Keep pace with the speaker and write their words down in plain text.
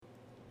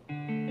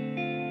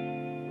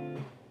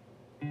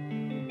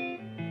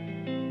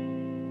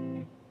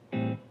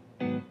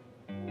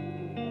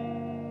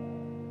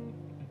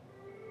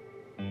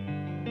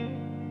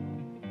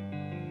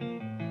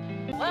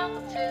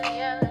welcome to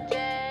the other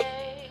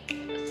day.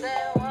 I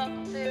said,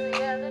 welcome to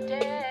the other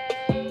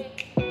day.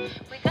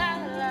 We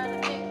got a lot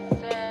of things to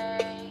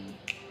say.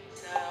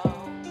 So,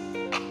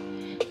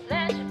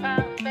 let your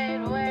phone fade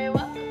away.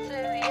 Welcome to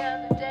the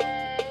other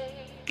day.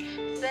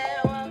 I said,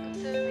 welcome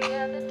to the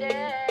other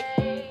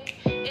day.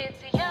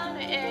 It's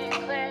Yana and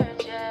Claire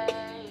J.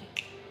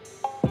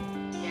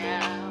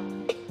 Yeah.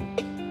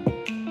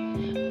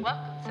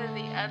 Welcome to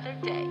the other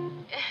day.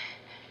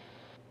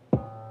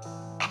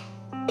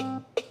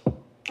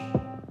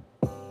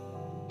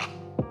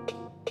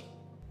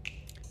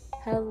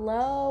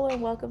 Hello and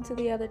welcome to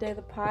the Other Day,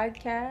 the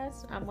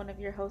podcast. I'm one of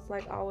your hosts,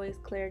 like always,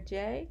 Claire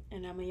J.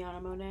 And I'm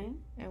Ayana Monet.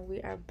 And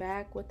we are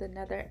back with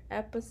another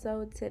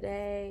episode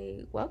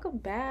today. Welcome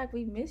back.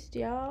 We missed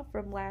y'all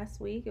from last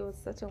week. It was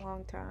such a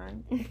long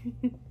time.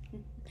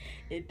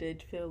 It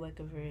did feel like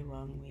a very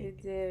long week.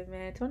 It did,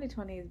 man.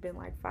 2020 has been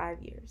like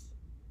 5 years.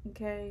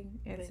 Okay?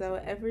 And Basically. so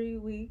every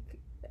week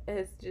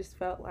has just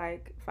felt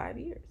like 5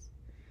 years.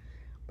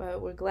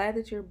 But we're glad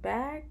that you're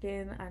back,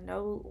 and I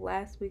know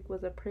last week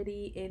was a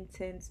pretty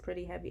intense,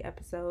 pretty heavy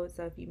episode.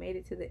 So if you made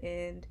it to the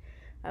end,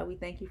 we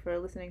thank you for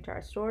listening to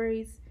our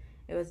stories.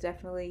 It was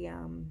definitely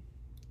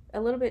a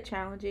little bit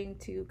challenging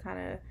to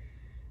kind of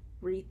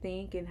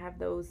rethink and have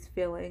those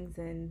feelings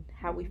and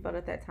how we felt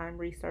at that time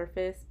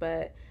resurface.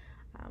 But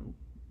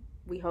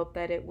we hope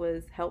that it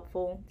was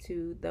helpful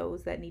to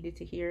those that needed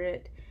to hear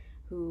it,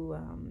 who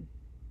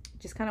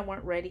just kind of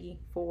weren't ready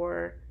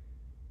for.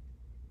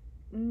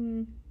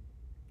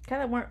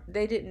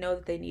 They didn't know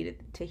that they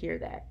needed to hear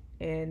that.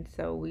 And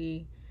so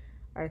we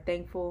are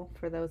thankful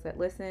for those that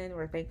listen.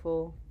 We're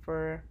thankful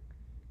for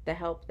the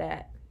help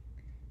that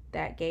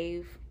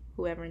gave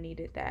whoever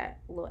needed that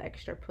little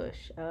extra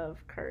push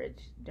of courage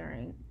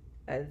during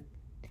an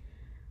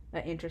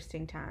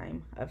interesting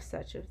time of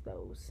such as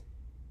those.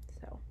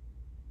 So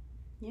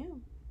yeah,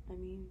 I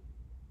mean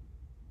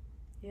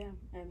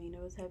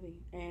it was heavy,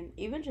 and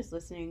even just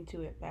listening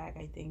to it back,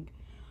 I think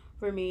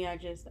for me, I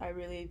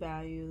really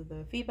value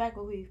the feedback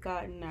that we've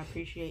gotten. I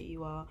appreciate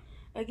you all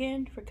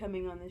again for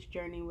coming on this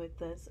journey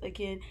with us.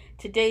 Again,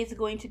 today's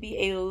going to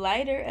be a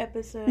lighter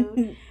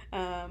episode.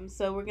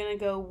 So we're going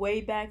to go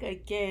way back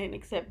again,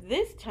 except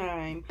this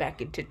time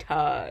back into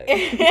time.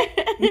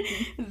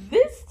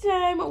 This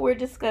time we're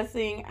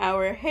discussing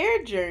our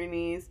hair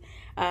journeys.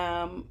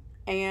 And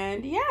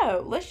yeah,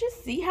 let's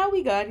just see how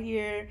we got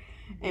here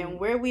and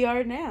where we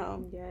are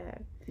now. Yeah.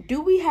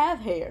 Do we have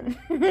hair?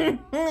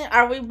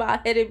 Are we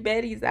bald-headed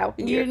Bettys out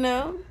here? You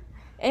know?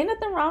 Ain't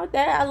nothing wrong with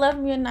that. I love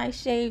me a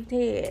nice shaved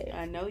head.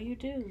 I know you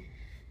do.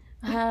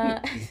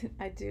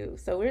 I do.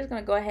 So we're just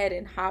going to go ahead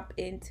and hop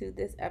into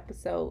this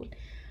episode.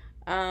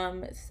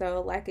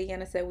 So like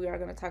Ayana said, we are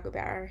going to talk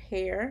about our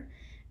hair.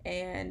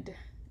 And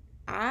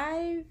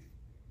my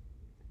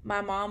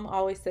mom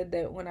always said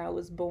that when I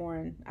was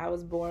born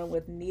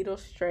with needle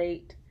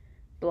straight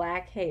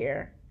black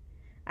hair.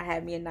 I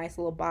had me a nice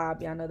little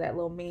bob. Y'all know that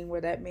little meme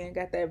where that man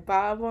got that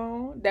bob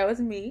on? That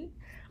was me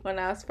when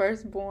I was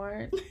first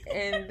born.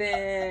 And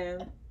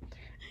then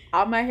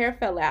all my hair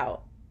fell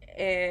out.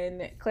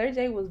 And Claire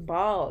J was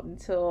bald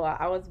until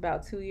I was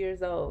about 2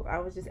 years old. I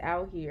was just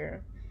out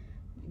here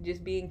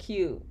just being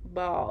cute,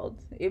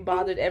 bald. It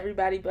bothered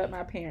everybody but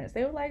my parents.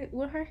 They were like,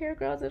 when her hair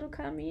grows, it'll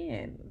come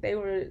in. They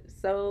were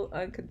so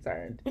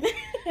unconcerned.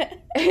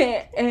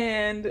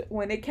 And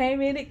when it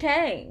came in, it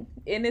came.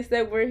 And it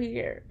said, we're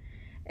here.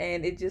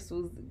 And it just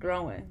was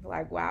growing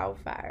like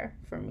wildfire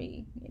for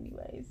me,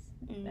 anyways.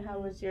 Mm-hmm. How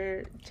was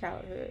your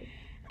childhood?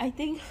 I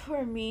think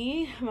for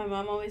me, my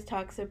mom always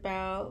talks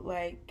about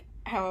like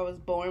how I was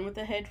born with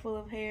a head full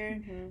of hair.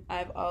 Mm-hmm.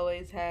 I've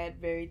always had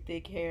very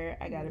thick hair.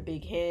 I got a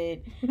big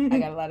head. I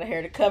got a lot of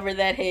hair to cover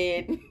that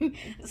head.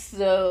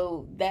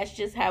 So that's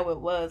just how it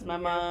was. My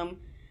mom,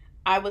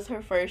 I was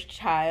her first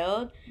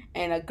child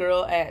and a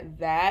girl at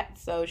that.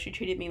 So she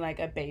treated me like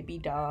a baby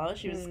doll.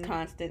 She was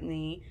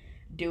constantly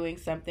doing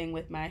something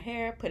with my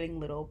hair, putting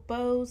little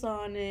bows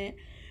on it.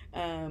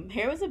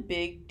 Hair was a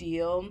big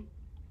deal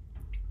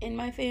in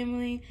my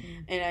family,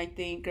 and I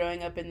think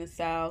growing up in the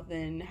South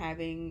and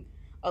having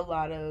a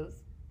lot of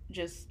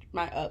just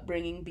my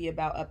upbringing be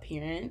about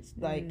appearance,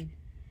 like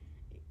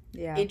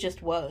it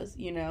just was,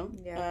 you know.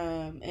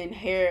 And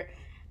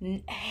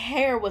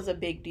hair was a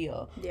big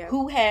deal.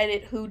 Who had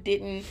it, who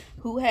didn't,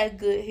 who had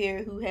good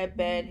hair, who had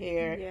bad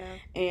hair,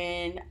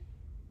 and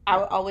I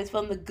always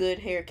found the good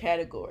hair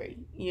category,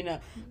 you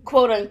know,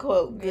 quote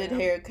unquote good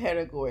hair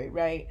category,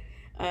 right?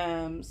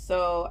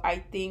 So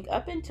I think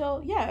up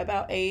until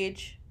about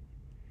age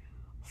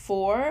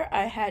 4,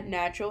 I had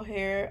natural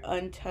hair,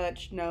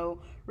 untouched,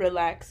 no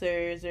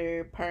relaxers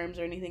or perms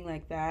or anything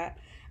like that.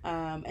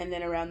 And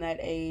then around that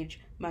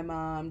age, my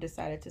mom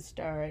decided to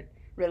start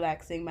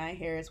relaxing my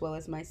hair as well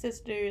as my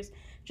sister's,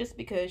 just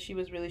because she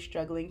was really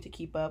struggling to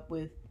keep up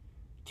with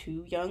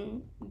 2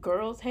 young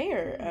girls'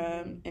 hair,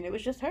 and it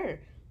was just her.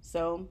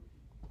 So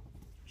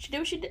she did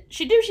what she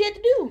had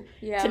to do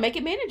to make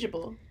it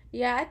manageable.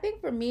 Yeah, I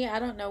think for me, I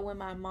don't know when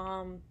my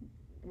mom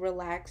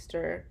relaxed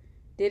or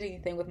did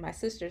anything with my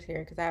sister's hair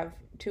because I have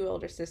two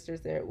older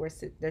sisters that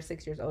they're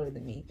 6 years older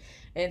than me,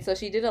 and so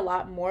she did a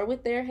lot more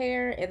with their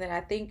hair, and then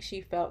I think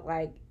she felt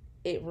like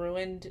it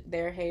ruined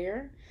their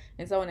hair,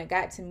 and so when it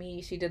got to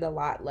me, she did a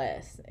lot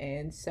less,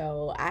 and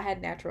so I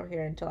had natural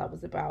hair until I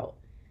was about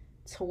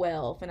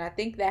 12, and I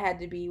think that had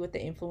to be with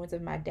the influence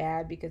of my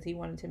dad because he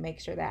wanted to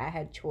make sure that I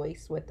had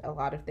choice with a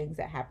lot of things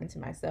that happened to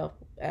myself,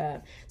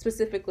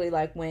 specifically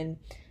like when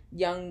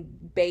young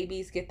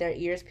babies get their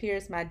ears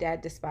pierced. My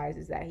dad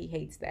despises that. He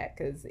hates that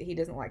because he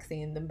doesn't like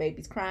seeing them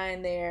babies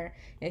crying there,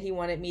 and he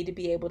wanted me to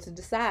be able to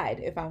decide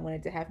if I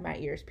wanted to have my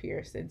ears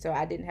pierced, and so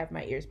I didn't have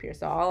my ears pierced.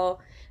 So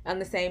all on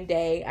the same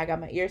day, I got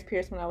my ears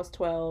pierced when I was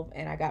 12,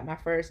 and I got my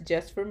first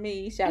Just For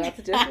Me, shout out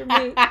to Just For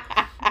Me.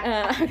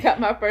 I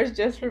got my first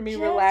Just For Me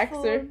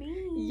relaxer.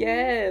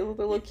 Yeah, with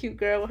a little cute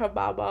girl with her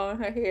baba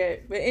in her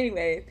hair. But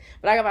anyway,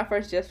 I got my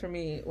first Just For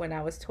Me when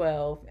I was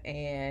 12,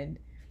 and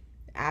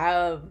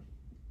I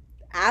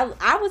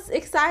was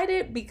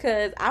excited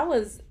because I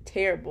was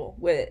terrible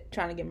with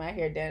trying to get my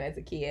hair done as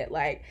a kid.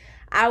 Like,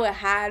 I would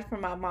hide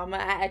from my mama.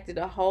 I acted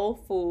a whole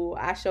fool.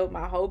 I showed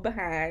my whole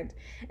behind.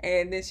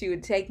 And then she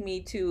would take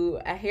me to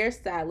a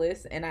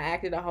hairstylist, and I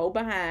acted a whole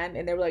behind.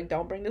 And they were like,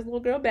 don't bring this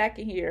little girl back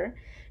in here.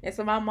 And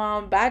so my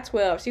mom, by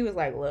 12, she was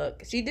like,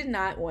 look, she did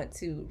not want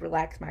to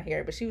relax my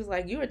hair, but she was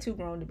like, you are too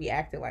grown to be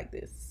acting like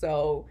this.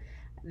 So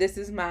this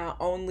is my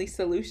only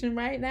solution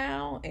right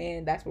now,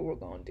 and that's what we're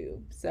going to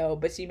do. So,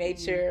 but she made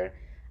sure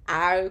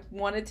I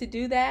wanted to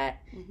do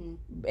that,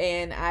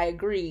 and I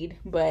agreed,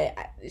 but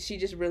she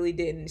just really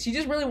didn't. She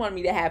just really wanted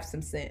me to have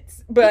some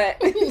sense, but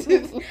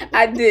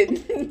I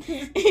didn't.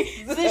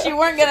 Since you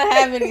weren't going to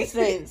have any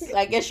sense,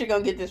 I guess you're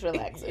going to get this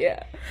relaxer.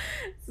 Yeah.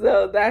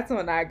 So that's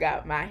when I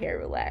got my hair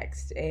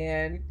relaxed,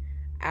 and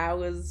I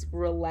was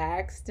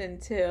relaxed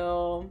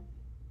until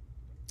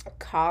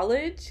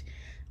college.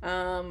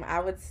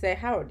 I would say,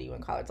 how old are you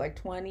in college? Like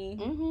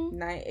 20,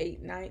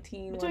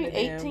 19? Between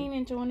 18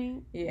 and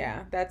 20.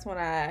 Yeah, that's when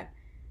I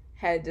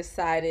had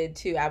decided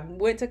to. I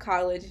went to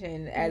college,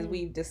 and as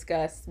we've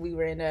discussed, we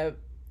were in a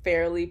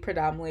fairly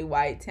predominantly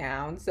white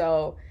town,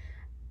 so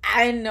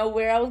I didn't know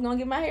where I was going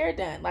to get my hair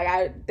done. Like,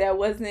 I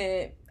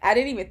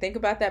didn't even think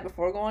about that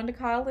before going to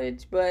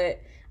college, but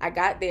I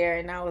got there,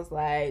 and I was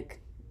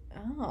like,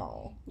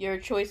 oh. Your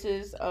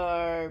choices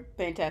are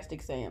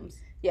Fantastic Sam's.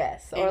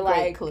 Yes, and or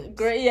like Clips.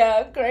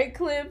 Great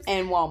Clips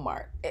and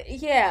Walmart.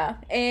 Yeah,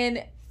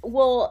 and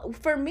well,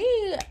 for me,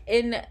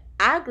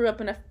 I grew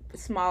up in a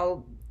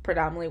small,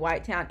 predominantly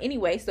white town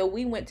anyway, so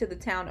we went to the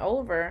town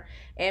over,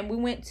 and we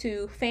went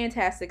to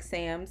Fantastic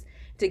Sam's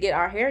to get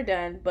our hair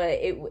done, but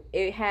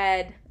it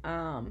had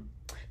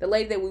the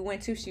lady that we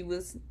went to, she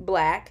was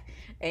black,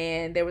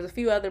 and there was a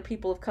few other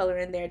people of color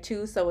in there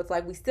too, so it's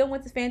like we still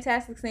went to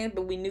Fantastic Sam's,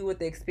 but we knew what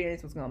the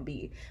experience was going to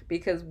be,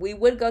 because we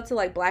would go to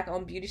like black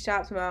owned beauty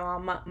shops.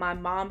 My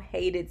mom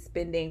hated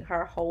spending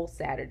her whole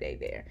Saturday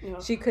there.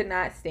 She could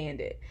not stand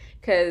it,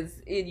 because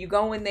you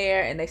go in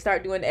there and they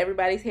start doing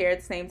everybody's hair at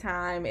the same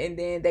time, and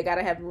then they got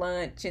to have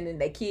lunch, and then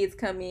their kids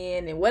come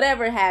in and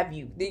whatever have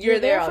you. You're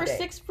there all for day.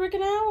 6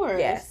 freaking hours.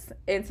 Yes.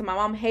 And so my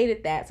mom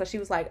hated that, so she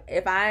was like,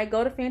 if I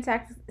go to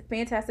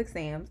Fantastic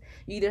Sam's,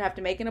 you either have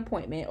to make an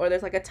appointment or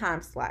there's like a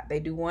time slot. They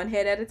do one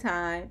head at a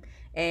time,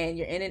 and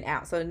you're in and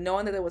out. So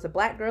knowing that there was a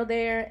black girl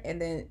there, and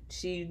then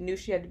she knew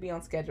she had to be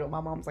on schedule, my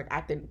mom was like,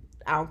 I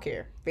don't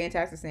care.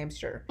 Fantastic Sam's,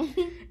 sure.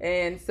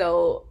 And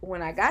so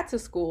when I got to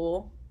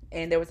school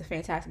and there was a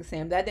Fantastic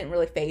Sam, that didn't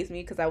really faze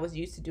me because I was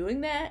used to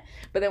doing that.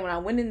 But then when I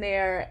went in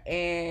there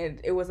and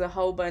it was a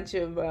whole bunch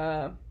of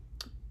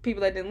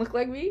people that didn't look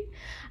like me,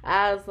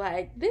 I was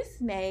like,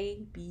 this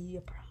may be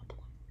a problem.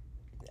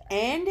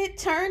 And it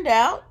turned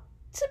out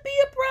to be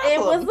a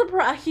problem. It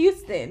was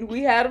Houston.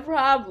 We had a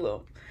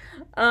problem.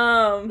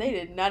 They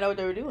did not know what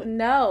they were doing.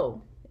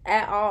 No,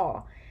 at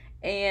all.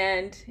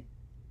 And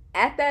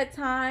at that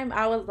time,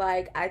 I was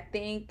like, I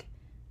think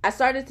I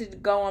started to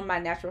go on my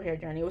natural hair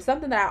journey. It was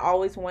something that I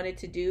always wanted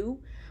to do.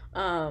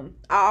 I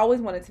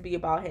always wanted to be a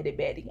bald-headed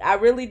Betty. I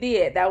really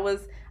did. That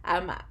was,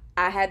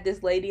 I had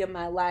this lady in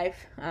my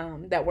life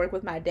that worked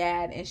with my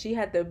dad, and she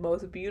had the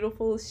most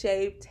beautiful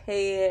shaped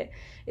head.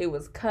 It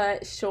was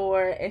cut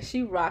short, and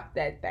she rocked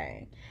that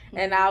thing.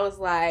 And I was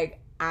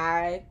like,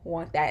 I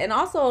want that. And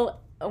also,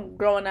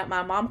 growing up,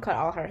 my mom cut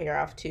all her hair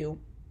off too.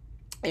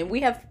 And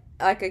we have,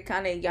 like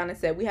Yana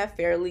said, we have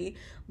fairly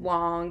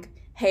long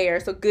hair,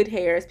 so good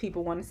hair, as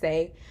people want to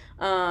say.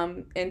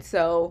 And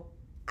so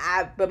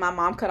but my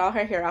mom cut all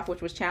her hair off,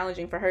 which was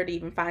challenging for her to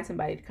even find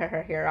somebody to cut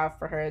her hair off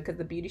for her, because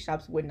the beauty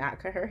shops would not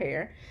cut her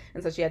hair.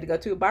 And so she had to go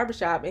to a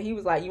barbershop, and he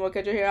was like, you want to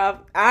cut your hair off?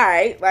 All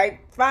right,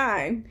 like,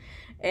 fine.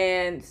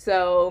 And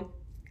so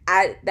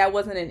that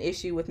wasn't an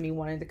issue with me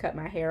wanting to cut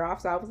my hair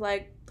off. So I was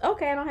like,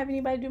 okay, I don't have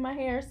anybody to do my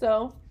hair,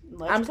 so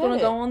I'm just going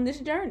to go on this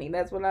journey.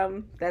 That's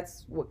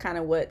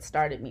what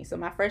started me. So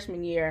my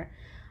freshman year,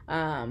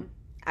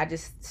 I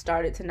just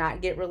started to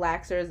not get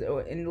relaxers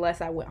unless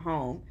I went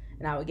home,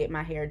 and I would get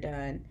my hair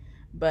done.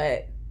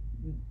 But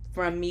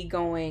from me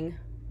going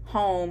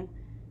home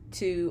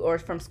or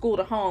from school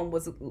to home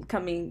was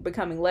becoming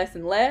less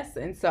and less.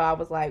 And so I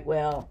was like,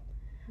 well,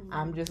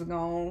 I'm just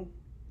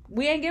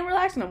we ain't getting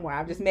relaxed no more.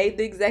 I've just made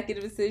the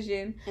executive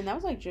decision. And that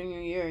was like junior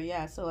year,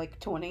 yeah. So like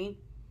 20.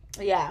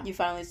 Yeah. You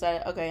finally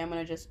decided, okay, I'm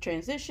going to just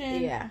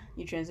transition. Yeah.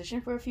 You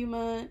transitioned for a few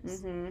months.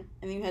 Mm-hmm. And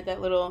then you had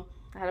that little...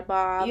 I had a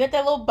bob. You had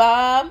that little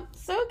bob.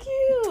 So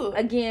cute.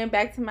 Again,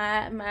 back to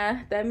my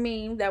that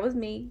meme. That was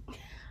me.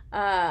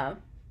 But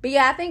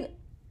yeah,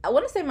 I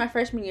want to say my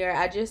freshman year,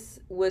 I just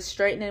was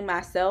straightening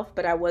myself,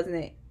 but I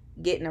wasn't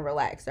getting a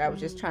relaxer. I was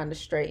just trying to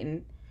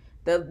straighten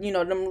the,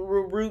 them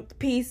root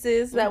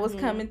pieces that was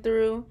coming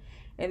through.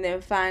 And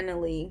then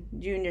finally,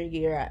 junior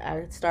year,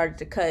 I started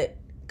to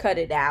cut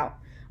it out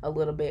a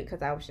little bit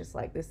because I was just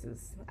like,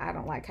 I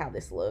don't like how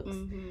this looks.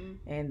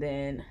 And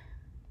then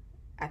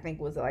I think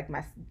it was like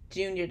my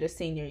junior to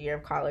senior year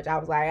of college, I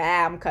was like,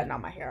 I'm cutting all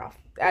my hair off.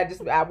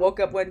 I woke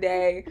up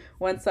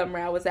one summer,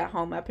 I was at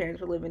home. My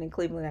parents were living in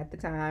Cleveland at the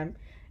time.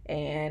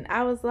 And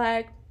I was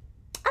like,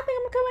 I think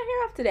I'm going to cut my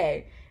hair off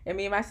today. And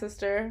me and my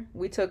sister,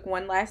 we took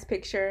one last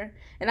picture.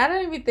 And I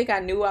don't even think I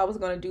knew I was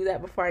going to do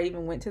that before I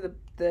even went to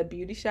the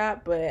beauty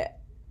shop. But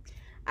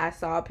I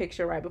saw a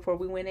picture right before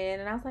we went in.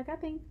 And I was like, I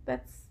think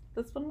that's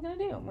what I'm going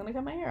to do. I'm going to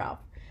cut my hair off.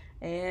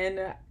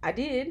 And I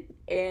did.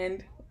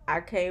 And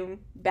I came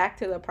back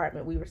to the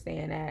apartment we were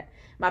staying at.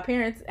 My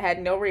parents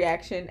had no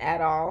reaction at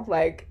all.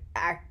 Like,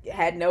 I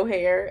had no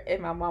hair.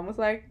 And my mom was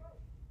like,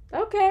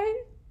 okay.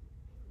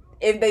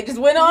 If they just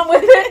went on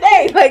with their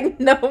day, like,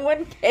 no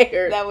one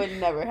cared. That would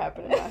never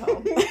happen in my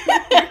home.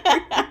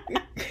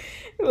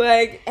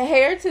 Like,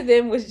 hair to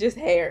them was just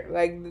hair.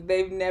 Like,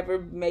 they've never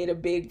made a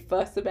big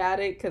fuss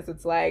about it because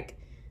it's like,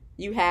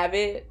 you have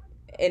it,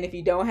 and if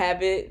you don't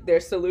have it,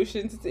 there's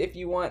solutions if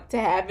you want to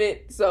have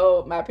it.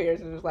 So my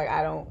parents were just like,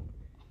 I don't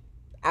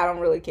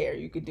really care.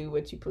 You could do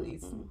what you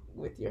please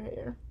with your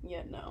hair.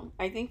 Yeah, no.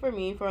 I think for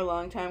me, for a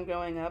long time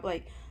growing up,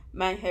 like,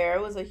 my hair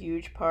was a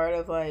huge part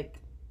of, like,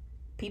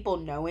 people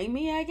knowing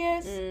me, I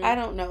guess. I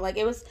don't know. Like,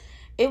 it was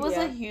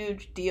a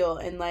huge deal.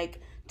 And,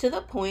 like, to the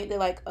point that,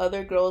 like,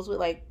 other girls would,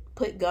 like,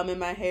 put gum in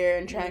my hair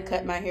and try and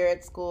cut my hair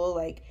at school.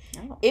 Like,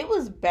 it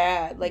was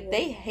bad. Like,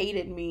 they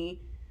hated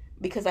me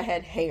because I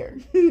had hair.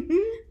 And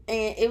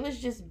it was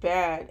just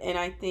bad. And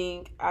I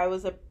think I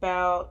was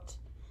about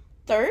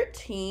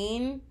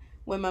 13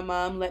 when my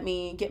mom let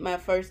me get my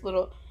first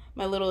little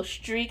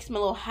streaks, my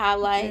little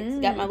highlights,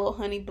 got my little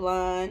honey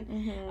blonde.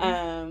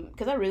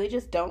 Because I really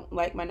just don't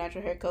like my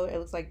natural hair color. It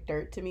looks like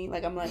dirt to me.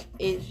 Like, I'm like,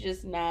 it's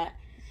just not,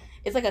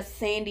 it's like a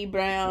sandy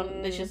brown.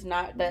 It's just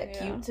not that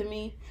cute to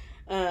me.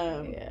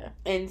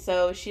 And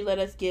so she let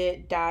us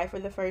get dye for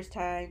the first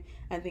time.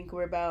 I think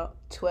we're about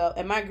 12.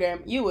 And my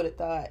grandma, you would have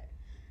thought,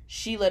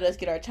 she let us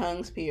get our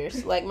tongues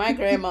pierced. Like, my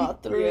grandma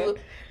threw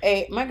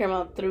a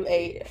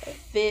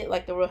fit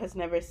like the world has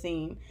never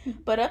seen.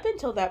 But up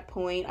until that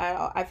point,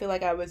 I feel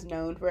like I was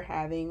known for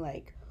having,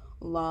 like,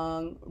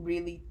 long,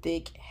 really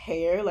thick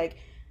hair. Like,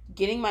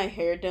 getting my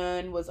hair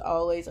done was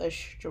always a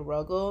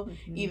struggle,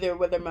 either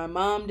whether my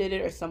mom did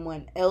it or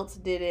someone else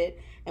did it.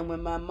 And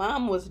when my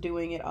mom was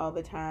doing it all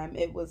the time,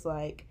 it was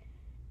like,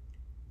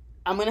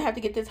 I'm going to have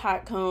to get this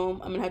hot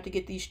comb. I'm going to have to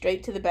get these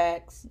straight to the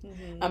backs. I'm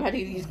going to have to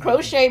get these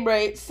crochet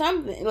braids,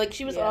 something. Like,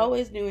 she was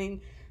always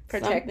doing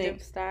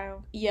protective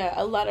style. Yeah,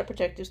 a lot of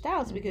protective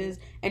styles because,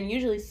 and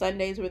usually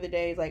Sundays were the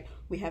days, like,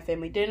 we have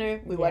family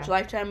dinner, we watch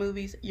Lifetime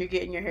movies, you're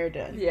getting your hair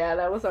done. Yeah,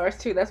 that was ours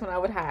too. That's when I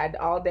would hide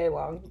all day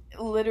long.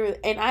 Literally.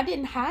 And I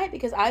didn't hide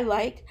because I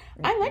liked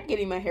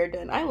getting my hair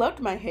done. I loved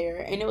my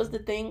hair. And it was the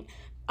thing,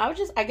 I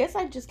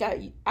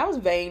was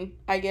vain,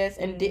 I guess,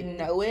 and didn't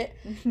know it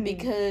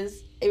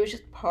because it was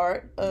just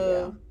part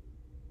of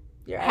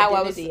how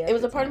I was. It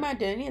was a part of my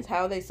identity. It's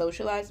how they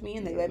socialized me,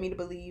 and they led me to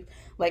believe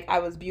like I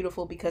was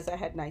beautiful because I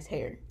had nice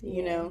hair.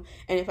 You know,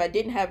 and if I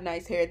didn't have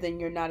nice hair, then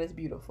you're not as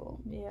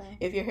beautiful. Yeah.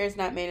 If your hair's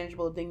not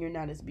manageable, then you're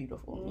not as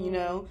beautiful. You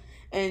know,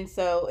 and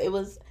so it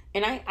was.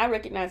 And I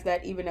recognized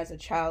that even as a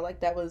child, like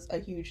that was a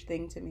huge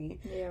thing to me.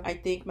 Yeah. I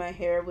think my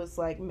hair was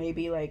like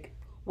maybe like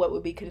what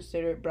would be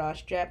considered bra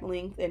strap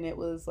length, and it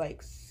was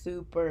like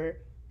super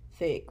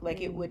thick,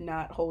 like it would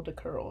not hold a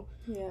curl.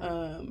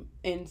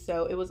 And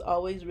so it was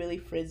always really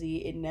frizzy.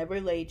 It never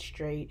laid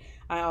straight.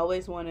 I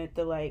always wanted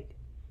the like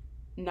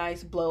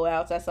nice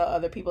blowouts I saw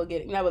other people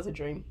getting. That was a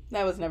dream.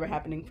 That was never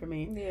happening for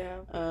me.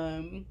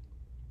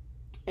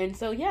 And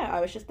so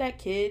I was just that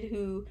kid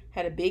who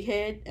had a big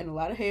head and a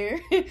lot of hair,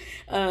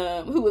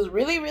 who was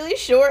really, really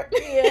short.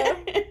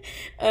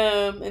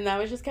 And I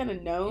was just kind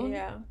of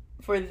known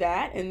for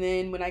that. And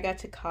then when I got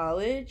to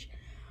college,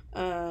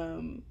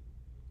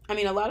 I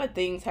mean, a lot of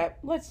things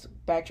let's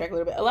backtrack a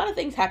little bit. A lot of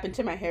things happened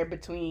to my hair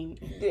between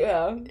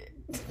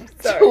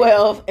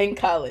 12 and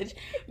college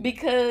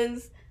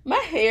because my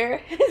hair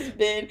has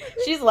been,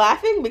 she's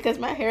laughing because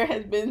my hair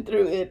has been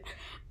through it.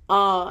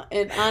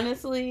 And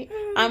honestly,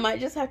 I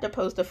might just have to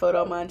post a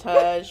photo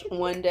montage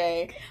one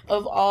day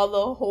of all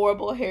the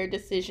horrible hair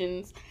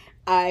decisions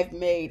I've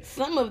made.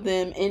 Some of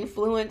them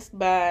influenced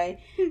by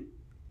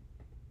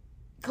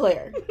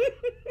Claire.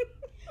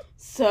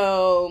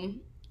 So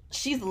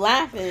she's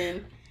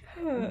laughing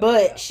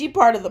But she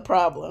part of the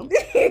problem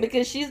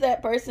because she's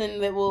that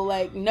person that will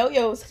like know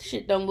your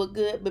shit don't look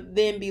good, but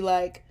then be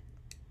like,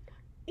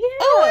 yeah,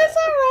 oh, it's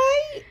all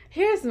right.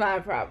 Here's my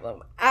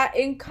problem.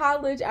 In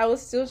college, I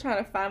was still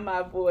trying to find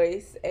my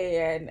voice,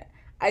 and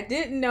I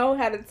didn't know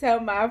how to tell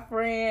my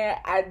friend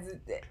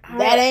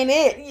that ain't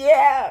it.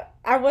 Yeah,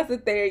 I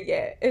wasn't there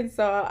yet, and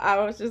so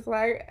I was just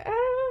like,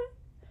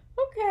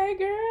 okay,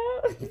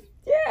 girl.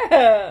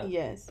 Yeah.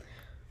 Yes.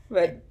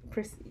 But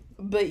proceed.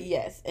 But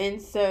yes, and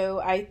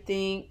so I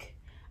think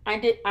I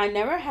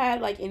never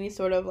had like any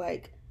sort of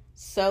like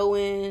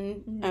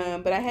sewing,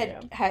 but I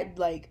had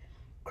like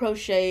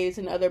crochets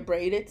and other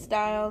braided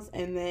styles,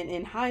 and then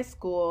in high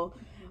school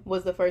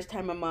was the first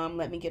time my mom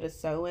let me get a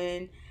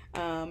sew-in.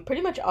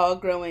 Pretty much all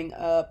growing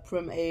up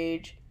from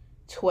age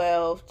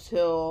 12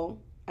 till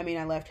I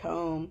left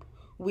home,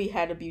 we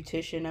had a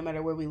beautician. No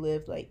matter where we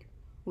lived, like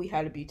we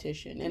had a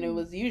beautician, and it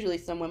was usually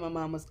someone my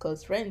mom was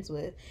close friends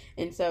with.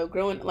 And so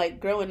growing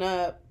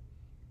up,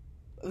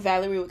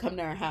 Valerie would come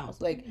to our house.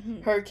 Like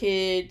her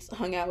kids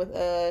hung out with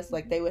us.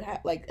 Like they would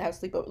have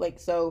sleepover. Like,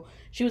 so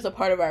she was a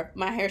part of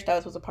my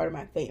hairstylist was a part of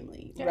my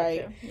family, gotcha.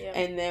 Right? Yeah.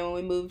 And then when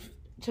we moved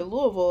to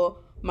Louisville,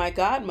 my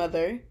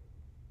godmother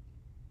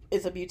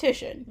is a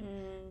beautician,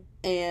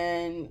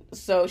 and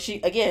so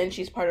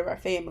she's part of our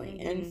family,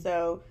 and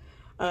so,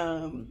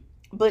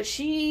 but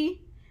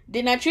she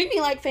did not treat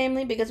me like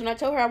family, because when I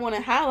told her I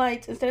wanted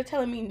highlights, instead of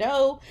telling me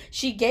no,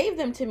 she gave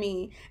them to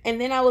me,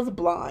 and then I was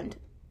blonde.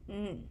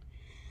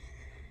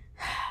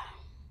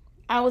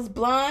 I was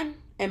blonde,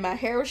 and my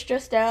hair was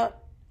stressed out,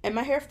 and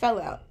my hair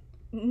fell out.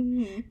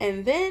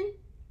 And then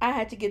I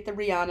had to get the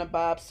Rihanna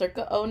bob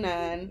circa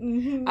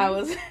 09. I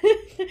was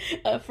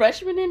a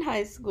freshman in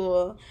high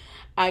school.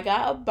 I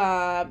got a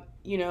bob,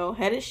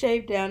 had it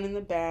shaved down in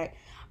the back.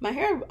 My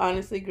hair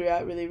honestly grew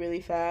out really,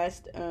 really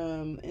fast.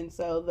 And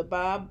so the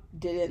bob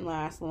didn't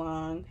last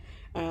long.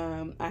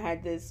 I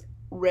had this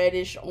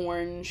reddish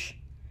orange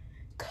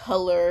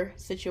color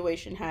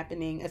situation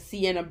happening, a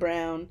sienna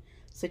brown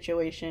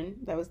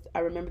situation. I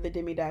remember the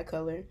demi-dye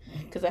color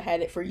because I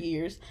had it for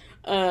years.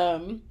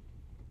 And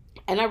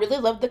I really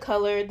loved the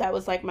color. That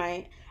was like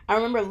I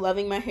remember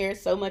loving my hair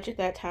so much at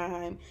that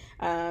time.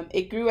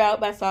 It grew out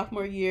by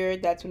sophomore year.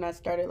 That's when I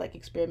started like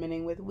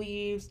experimenting with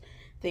weaves,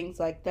 things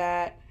like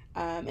that.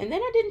 And then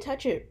I didn't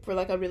touch it for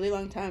like a really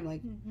long time.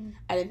 Like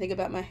I didn't think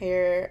about my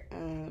hair.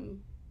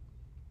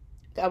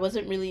 I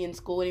wasn't really in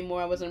school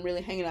anymore. I wasn't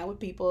really hanging out with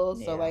people.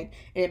 So like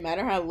it didn't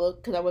matter how I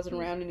looked because I wasn't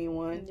around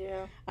anyone.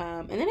 Yeah.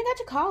 And then I got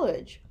to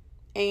college,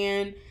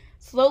 and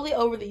slowly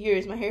over the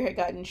years, my hair had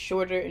gotten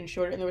shorter and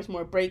shorter, and there was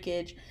more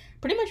breakage.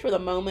 Pretty much for the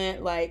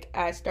moment, like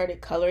I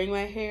started coloring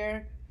my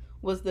hair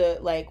was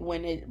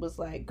when it was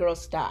like, girl,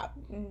 stop.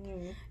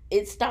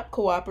 It stopped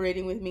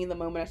cooperating with me the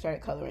moment I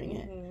started coloring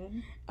it.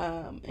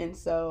 And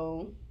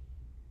so,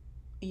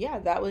 yeah,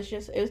 it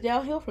was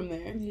downhill from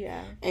there.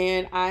 Yeah.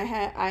 And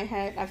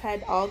I've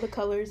had all the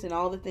colors and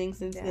all the things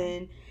since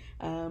then.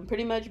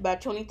 Pretty much by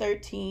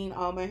 2013,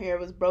 all my hair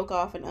was broke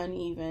off and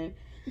uneven.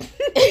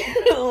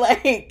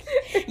 Like,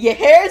 your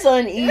hair's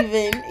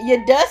uneven,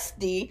 you're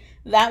dusty.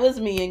 That was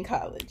me in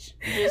college.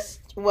 Just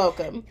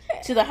welcome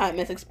to the Hot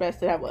Mess Express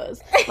that I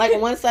was. Like,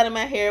 one side of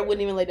my hair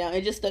wouldn't even lay down.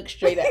 It just stuck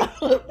straight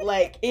out.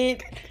 Like,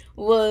 it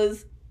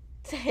was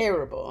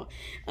terrible.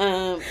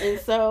 And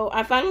so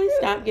I finally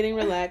stopped getting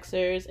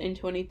relaxers in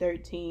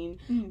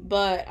 2013,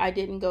 but I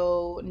didn't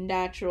go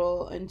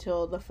natural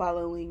until the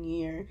following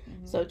year.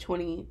 So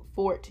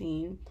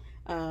 2014.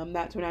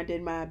 That's when I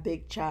did my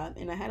big chop,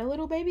 and I had a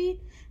little baby,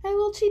 had a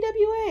little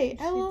TWA,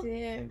 had a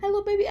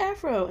little baby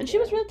afro, and she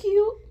was real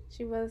cute.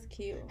 She was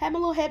cute. Had my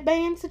little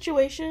headband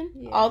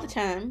situation all the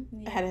time.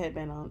 I had a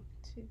headband on.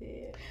 She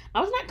did. I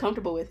was not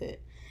comfortable with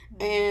it,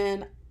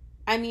 and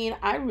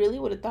I really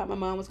would have thought my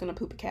mom was gonna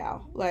poop a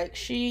cow. Like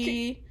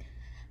she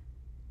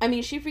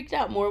freaked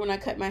out more when I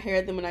cut my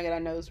hair than when I got a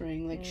nose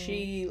ring. Like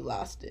she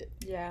lost it.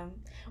 Yeah.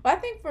 Well, I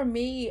think for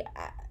me,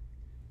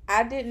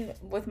 I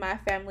didn't, with my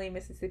family in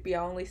Mississippi,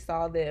 I only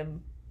saw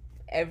them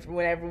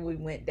whenever we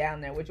went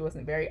down there, which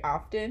wasn't very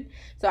often.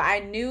 So I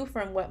knew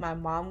from what my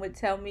mom would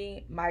tell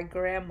me, my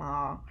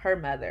grandma, her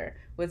mother,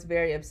 was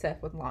very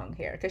obsessed with long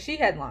hair because she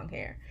had long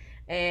hair.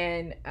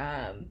 And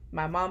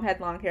my mom had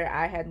long hair,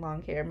 I had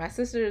long hair. My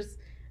sisters,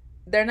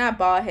 they're not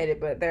bald-headed,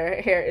 but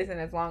their hair isn't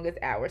as long as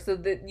ours. So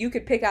that you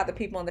could pick out the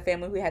people in the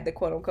family who had the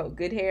quote-unquote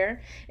good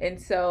hair.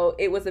 And so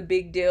it was a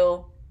big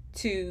deal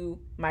to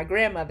my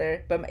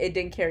grandmother, but it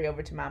didn't carry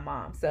over to my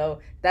mom. So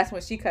that's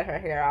when she cut her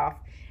hair off,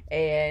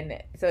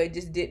 and so it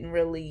just didn't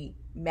really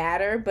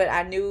matter. But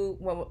I knew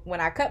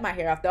when I cut my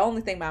hair off, the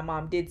only thing my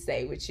mom did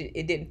say, which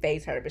it didn't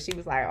faze her, but she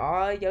was like,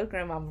 oh, your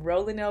grandma's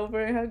rolling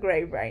over in her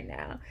grave right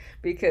now,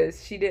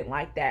 because she didn't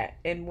like that.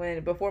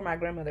 And before my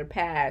grandmother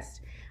passed,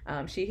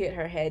 she hit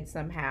her head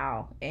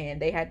somehow, and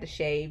they had to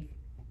shave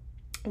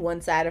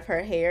one side of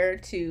her hair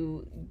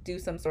to do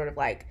some sort of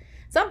like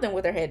something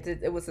with her head.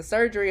 It was a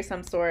surgery of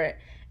some sort,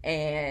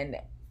 and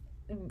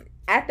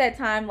at that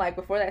time, like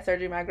before that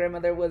surgery, my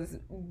grandmother was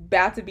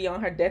about to be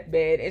on her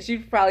deathbed, and she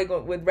probably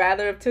would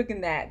rather have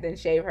taken that than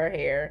shave her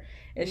hair.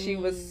 And she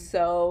was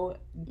so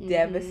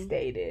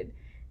devastated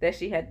that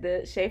she had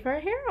to shave her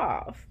hair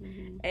off.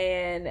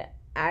 And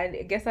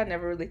I guess I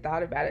never really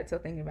thought about it till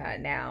thinking about it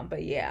now.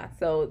 But yeah,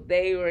 so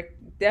they were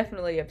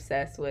definitely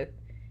obsessed with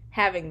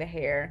having the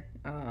hair.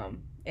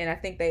 And I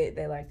think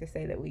they like to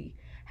say that we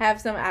have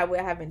some, I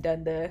haven't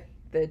done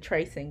the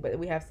tracing, but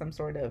we have some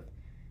sort of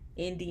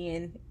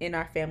Indian in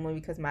our family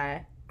because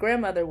my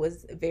grandmother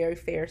was very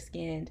fair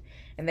skinned,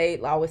 and they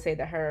always say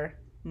that her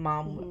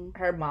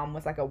mom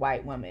was like a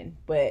white woman,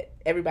 but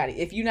everybody,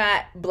 if you're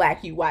not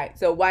black, you white,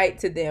 so white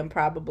to them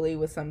probably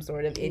was some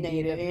sort of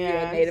Indian,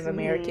 Native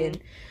American.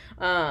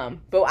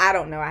 But I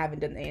don't know, I haven't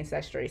done the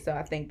ancestry, so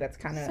I think that's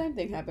kind of same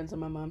thing happens on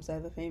my mom's side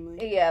of the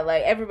family. Yeah,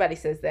 like everybody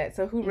says that,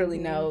 so who really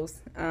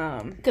knows?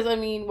 Because I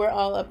mean, we're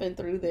all up and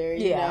through there,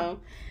 you know,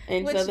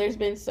 and so there's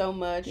been so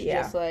much,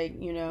 just like,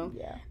 you know,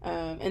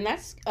 and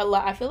that's a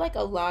lot. I feel like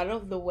a lot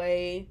of the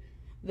way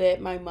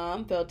that my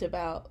mom felt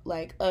about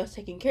like us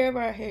taking care of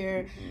our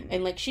hair,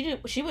 and like she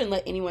wouldn't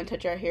let anyone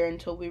touch our hair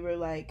until we were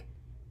like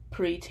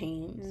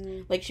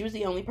pre-teens. Like she was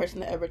the only person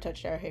that ever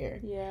touched our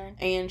hair,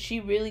 and she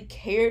really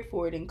cared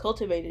for it and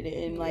cultivated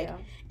it, and like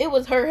it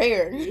was her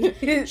hair.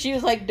 She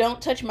was like,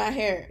 don't touch my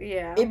hair,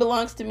 it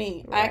belongs to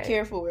me, I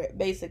care for it,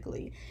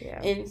 basically.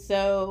 And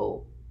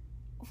so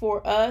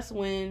for us,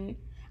 when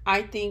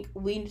I think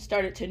we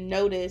started to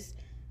notice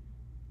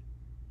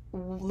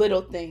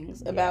little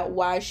things about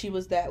why she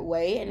was that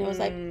way, and it was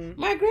like,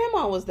 my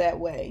grandma was that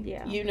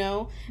way, you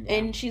know,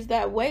 and she's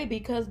that way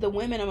because the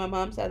women on my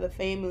mom's side of the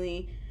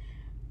family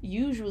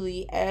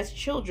usually as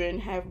children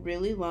have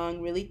really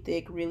long, really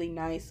thick, really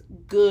nice,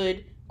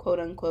 good quote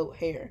unquote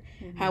hair.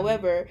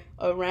 However,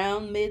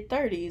 around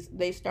mid-30s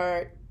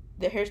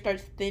the hair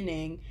starts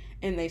thinning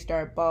and they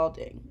start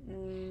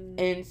balding.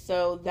 And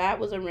so that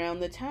was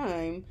around the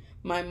time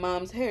my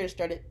mom's hair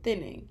started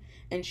thinning.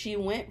 And she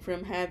went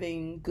from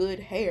having good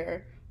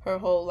hair her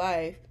whole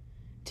life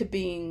to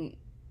being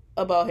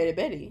a bald-headed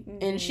Betty.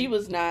 And she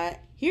was not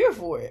here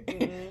for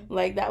it.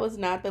 Like, that was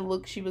not the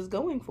look she was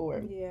going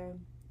for.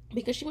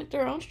 Because she went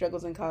through her own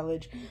struggles in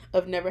college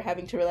of never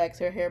having to relax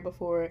her hair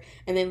before,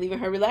 and then leaving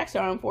her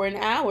relaxer on for an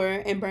hour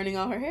and burning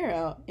all her hair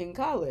out in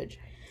college.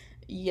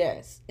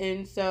 Yes.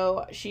 And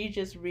so she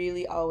just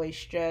really always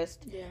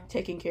stressed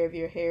taking care of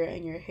your hair,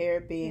 and your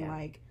hair being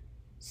like,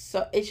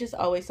 so it's just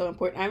always so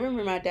important. I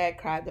remember my dad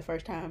cried the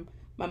first time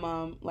my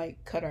mom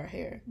like cut our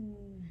hair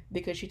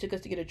because she took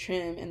us to get a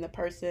trim, and the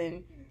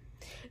person,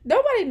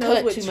 nobody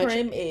knows what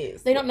trim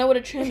is. They don't know what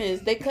a trim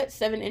is. They cut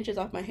 7 inches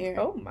off my hair.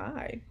 Oh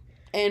my.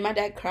 And my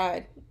dad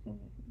cried.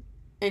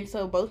 And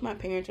so both my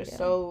parents are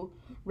so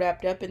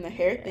wrapped up in the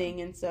hair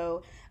thing. And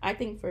so I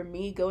think for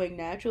me, going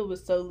natural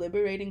was so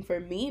liberating for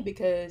me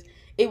because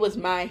it was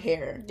my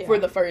hair for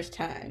the first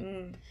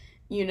time.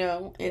 You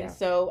know? And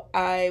so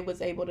I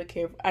was able to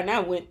care. And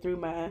I went through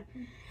my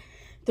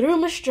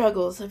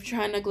struggles of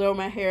trying to grow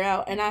my hair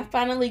out. And I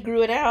finally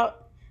grew it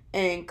out.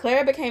 And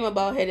Clara became a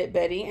bald-headed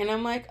Betty. And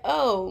I'm like,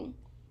 oh,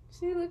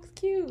 she looks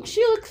cute.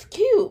 She looks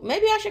cute.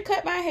 Maybe I should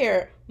cut my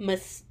hair.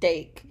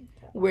 Mistake.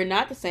 We're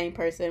not the same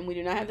person. We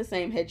do not have the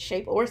same head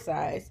shape or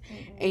size.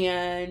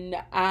 And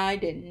I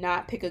did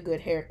not pick a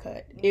good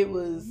haircut. It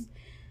was,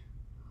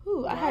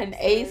 I had an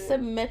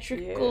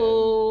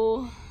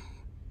asymmetrical,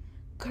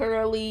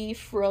 curly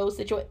fro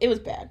situation. It was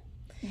bad.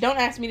 Don't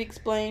ask me to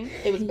explain.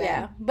 It was bad.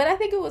 Yeah, but I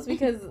think it was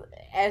because,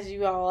 as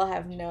you all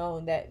have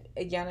known, that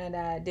Yana and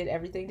I did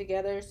everything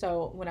together.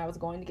 So when I was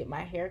going to get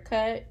my hair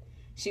cut,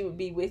 she would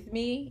be with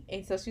me,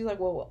 and so she was like,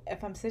 well,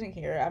 if I'm sitting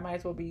here, I might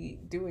as well be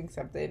doing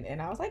something.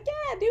 And I was like,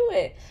 yeah, do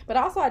it. But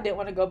also I didn't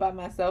want to go by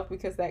myself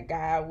because that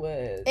guy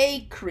was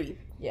a creep.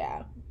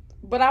 Yeah.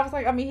 But I was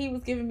like, I mean, he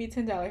was giving me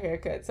 $10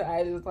 haircut, so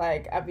I was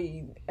like, I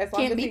mean, as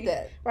long Can't as beat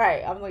that.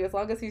 Right. I'm like, as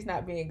long as he's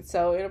not being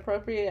so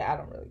inappropriate, I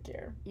don't really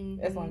care.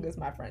 As long as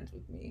my friend's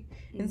with me.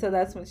 And so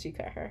that's when she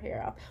cut her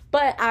hair off.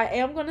 But I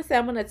am going to say,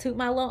 I'm going to toot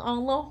my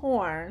own little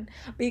horn,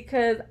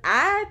 because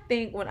I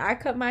think when I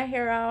cut my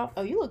hair off,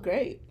 oh, you look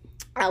great.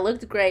 I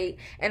looked great,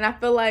 and I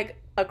feel like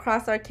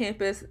across our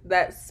campus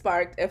that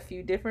sparked a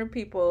few different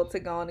people to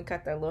go on and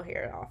cut their little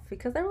hair off,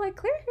 because they were like,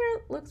 Claire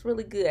hair looks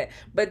really good.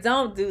 But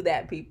don't do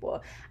that,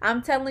 people.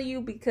 I'm telling you,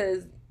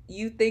 because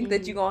you think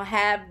that you're going to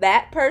have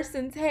that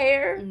person's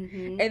hair,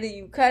 and then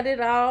you cut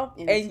it off,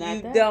 and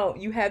you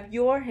don't. You have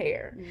your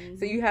hair.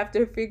 So you have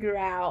to figure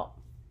out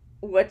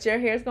what your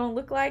hair is going to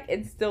look like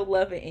and still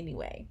love it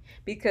anyway,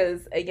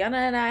 because Ayana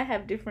and I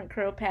have different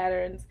curl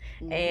patterns,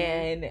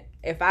 and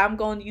if I'm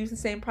going to use the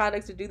same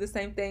products to do the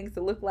same things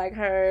to look like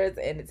hers,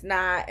 and it's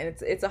not, and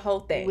it's a whole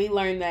thing. We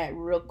learned that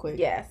real quick.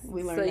 Yes.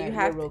 We learned so that you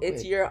have real to,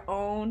 it's your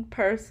own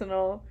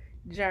personal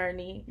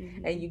journey,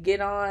 and you get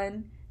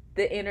on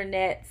the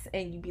internets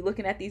and you be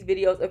looking at these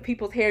videos of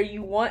people's hair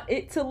you want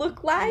it to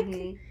look like,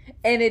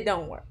 and it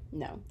don't work.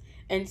 No.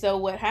 And so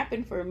what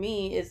happened for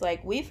me is,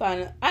 like, we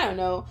found, I don't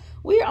know,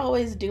 we're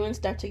always doing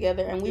stuff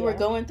together, and we were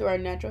going through our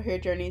natural hair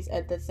journeys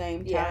at the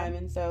same time.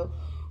 And so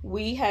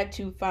we had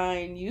to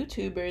find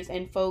YouTubers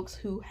and folks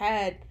who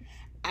had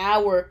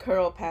our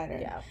curl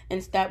pattern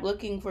and stop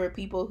looking for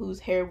people whose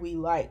hair we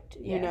liked,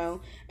 you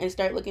know, and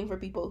start looking for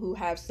people who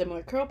have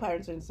similar curl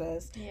patterns as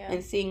us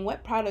and seeing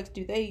what products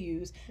do they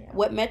use,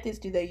 what methods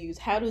do they use,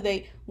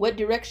 what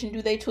direction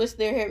do they twist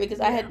their hair, because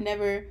I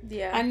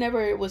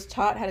never was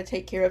taught how to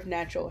take care of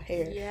natural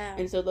hair.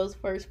 And so those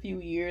first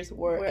few years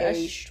were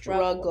a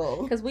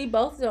struggle. Because we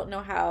both don't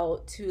know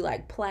how to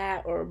like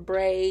plait or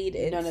braid,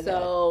 and none of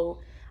so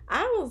that.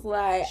 I was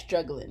like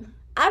struggling.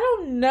 I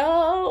don't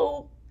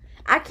know.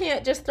 I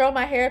can't just throw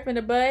my hair up in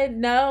a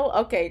bun. No,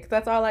 okay, because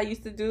that's all I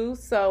used to do.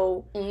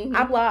 So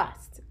I'm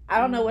lost. I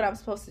don't know what I'm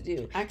supposed to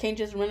do. I can't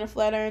just run a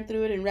flat iron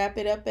through it and wrap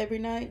it up every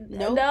night.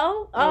 Nope.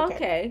 No.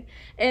 Okay.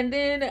 And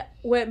then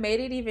what made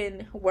it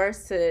even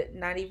worse to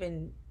not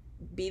even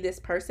be this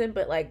person,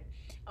 but like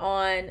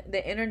on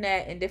the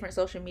internet and different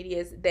social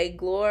medias, they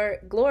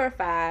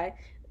glorify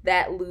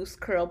that loose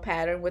curl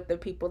pattern with the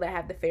people that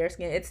have the fair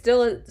skin. It's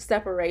still a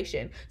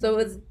separation. So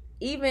it was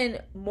even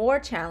more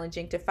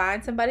challenging to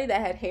find somebody that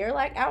had hair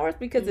like ours,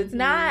 because it's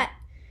not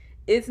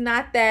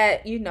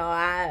that, you know,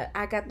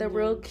 I got the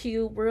real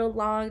cute, real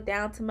long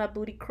down to my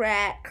booty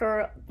crack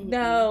curl.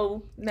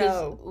 No.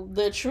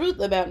 The truth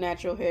about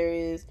natural hair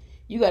is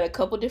you got a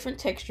couple different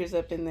textures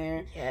up in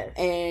there. Yes.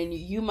 And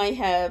you might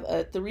have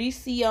a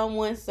 3C on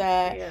one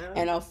side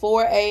and a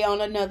 4A on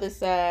another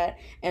side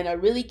and a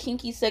really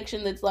kinky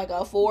section that's like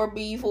a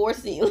 4B,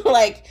 4C.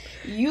 Like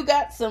you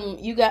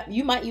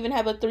might even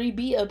have a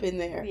 3B up in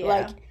there. Yeah.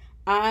 Like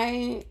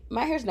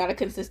my hair's not a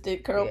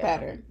consistent curl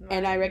pattern,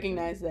 and I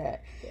recognize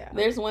that. Yeah.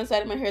 There's one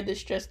side of my hair that's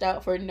stressed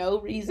out for no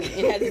reason.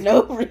 It has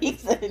no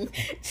reason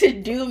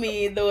to do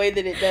me the way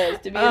that it does,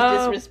 to be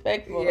as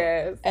disrespectful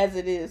as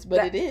it is,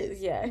 but it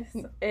is. Yes.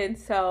 And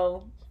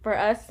so for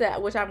us,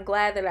 which I'm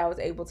glad that I was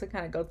able to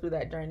kind of go through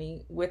that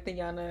journey with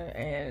Iyanna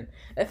and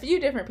a few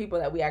different people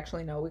that we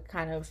actually know. We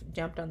kind of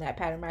jumped on that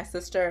pattern. My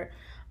sister,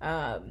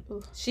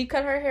 she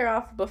cut her hair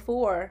off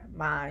before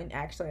mine.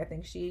 Actually, I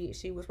think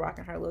she was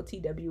rocking her little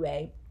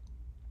TWA,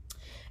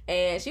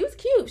 and she was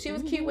cute. She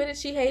was cute with it.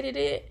 She hated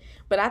it,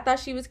 but I thought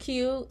she was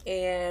cute.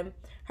 And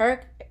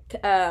her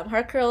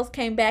curls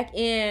came back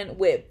in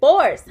with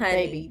force,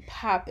 honey. Baby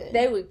popping.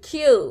 They were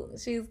cute.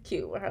 She's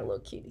cute with her little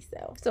cutie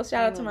self. So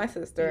shout out to my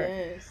sister.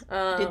 Yes.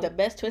 Did the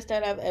best twist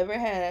out I've ever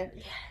had.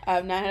 Yes.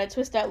 I've not had a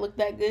twist out look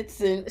that good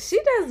since. She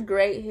does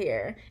great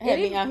hair. Had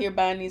me out here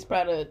buying these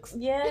products.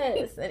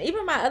 Yes. And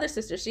even my other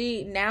sister,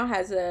 she now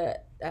has a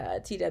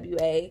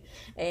TWA,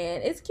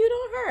 and it's cute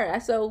on her.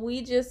 So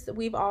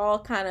we've all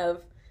kind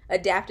of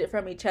adapted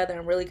from each other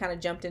and really kind of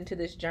jumped into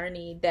this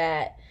journey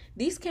that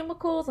these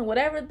chemicals and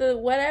whatever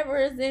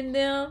is in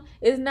them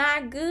is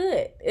not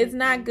good. It's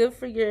not good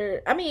for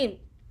your, I mean,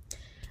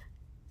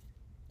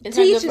 it's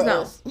to each his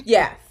own.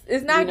 Yes,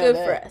 it's not good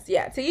for us.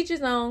 Yeah, to each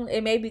his own.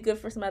 It may be good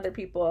for some other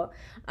people,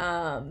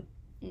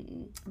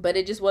 but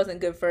it just wasn't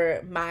good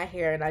for my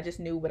hair, and I just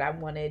knew what I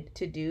wanted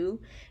to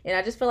do. And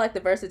I just feel like the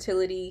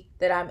versatility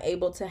that I'm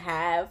able to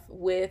have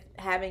with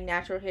having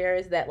natural hair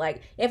is that,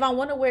 like, if I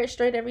want to wear it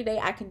straight every day,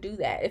 I can do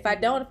that. If I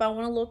don't, if I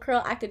want a little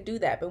curl, I can do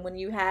that. But when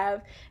you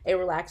have a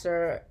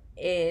relaxer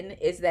in,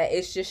 is that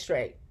it's just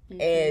straight.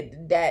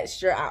 And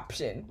that's your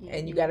option,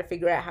 and you got to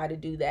figure out how to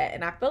do that.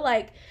 And I feel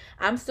like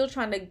I'm still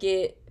trying to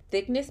get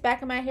thickness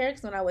back in my hair,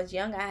 because when I was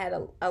young, I had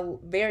a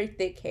very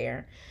thick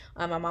hair.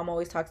 My mom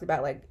always talks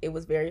about, like, it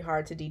was very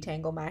hard to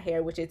detangle my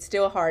hair, which it's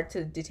still hard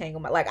to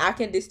detangle like, I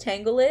can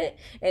disentangle it,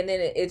 and then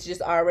it's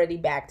just already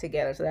back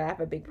together. So I have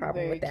a big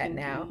problem with that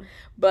now.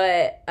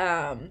 But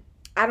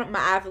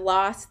I've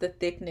lost the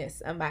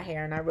thickness of my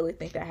hair, and I really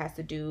think that has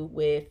to do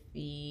with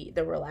the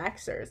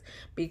relaxers,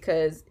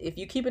 because if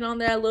you keep it on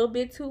there a little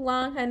bit too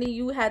long, honey,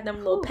 you had them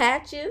little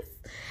patches,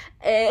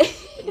 and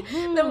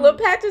them little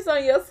patches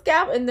on your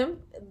scalp, and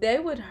they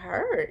would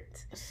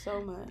hurt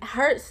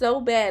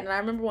so bad. And I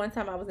remember one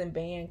time I was in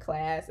band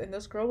class, and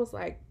this girl was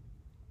like,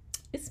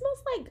 "It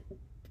smells like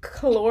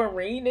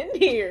chlorine in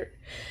here,"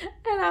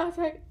 and I was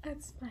like,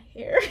 "That's my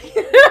hair."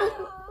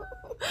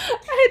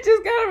 I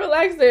just got a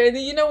relaxer, and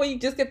then, you know, when you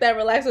just get that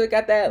relaxer, it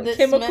got that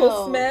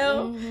chemical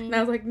smell. And I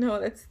was like, "No,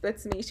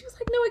 that's me." She was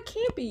like, "No, it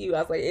can't be you."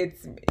 I was like,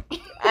 "It's me."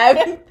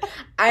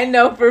 I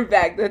know for a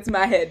fact that's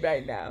my head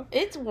right now.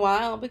 It's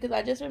wild, because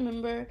I just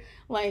remember,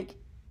 like,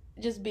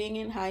 just being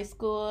in high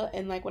school,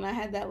 and, like, when I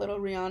had that little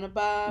Rihanna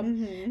bob,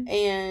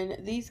 and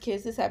these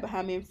kids that sat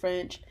behind me in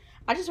French,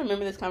 I just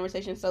remember this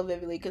conversation so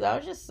vividly, because I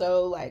was just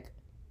so, like,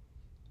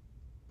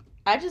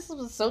 I just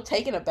was so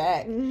taken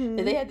aback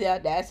that they had the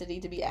audacity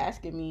to be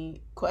asking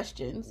me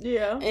questions.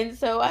 Yeah. And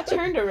so I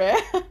turned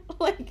around,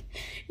 like,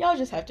 y'all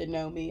just have to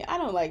know me. I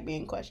don't like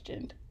being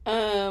questioned.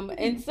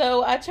 And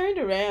so I turned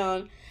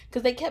around,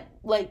 because they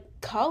kept,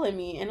 like, calling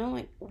me, and I'm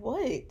like,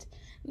 what? And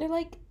they're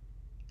like,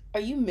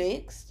 "Are you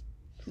mixed?"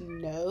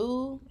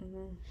 No.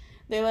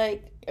 They're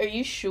like, "Are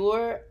you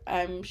sure?"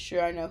 I'm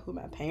sure I know who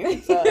my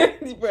parents are.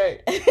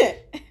 Right.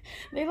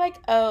 They're like,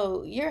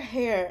 "Oh, your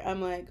hair."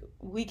 I'm like,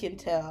 "We can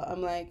tell."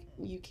 I'm like,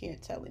 "You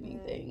can't tell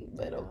anything,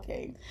 but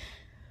okay."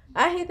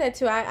 I hate that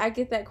too. I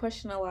get that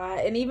question a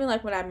lot. And even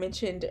like when I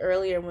mentioned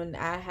earlier when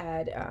I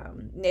had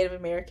Native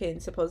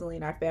Americans supposedly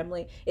in our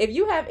family, if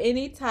you have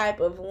any type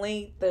of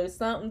length or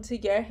something to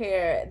your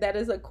hair, that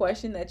is a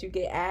question that you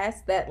get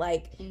asked that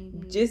like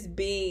just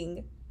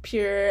being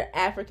pure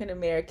African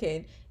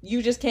American,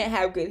 you just can't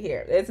have good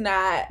hair. It's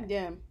not.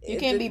 Yeah. You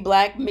can't be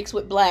black mixed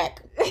with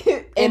black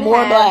and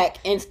more black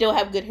and still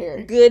have good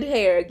hair. Good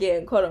hair,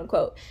 again, quote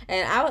unquote.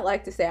 And I would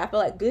like to say, I feel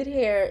like good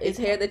hair is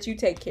hair that you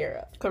take care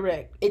of.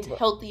 Correct. It's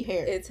healthy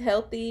hair. It's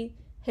healthy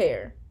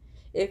hair.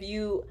 If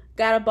you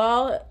got a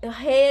bald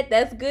head,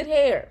 that's good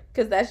hair.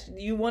 Because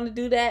you want to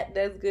do that,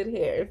 that's good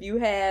hair. If you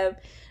have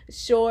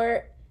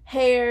short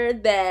hair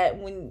that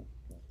when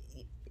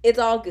it's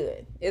all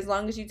good. As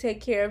long as you take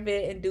care of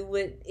it and do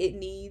what it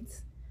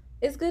needs,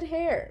 it's good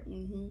hair.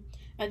 Mm-hmm.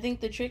 I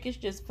think the trick is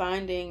just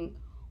finding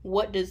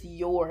what does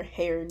your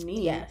hair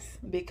need. Yes.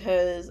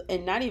 Because,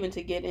 and not even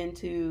to get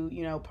into,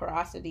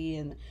 porosity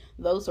and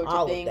those sorts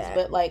of things,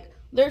 but like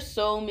there's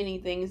so many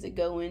things that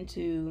go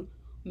into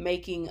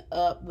making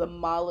up the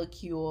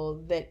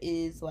molecule that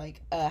is like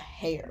a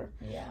hair.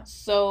 Yeah.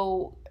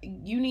 So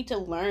you need to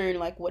learn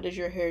like what does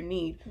your hair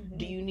need? Mm-hmm.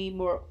 Do you need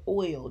more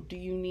oil? Do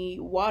you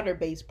need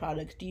water-based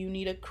products? Do you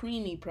need a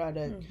creamy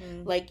product?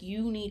 Mm-hmm. Like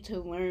you need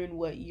to learn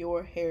what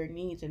your hair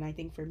needs. And I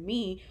think for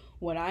me,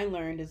 what I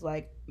learned is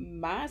like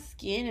my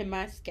skin and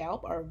my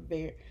scalp are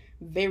very,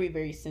 very,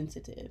 very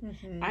sensitive.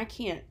 Mm-hmm. I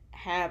can't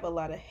have a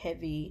lot of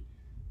heavy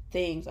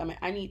things. I mean,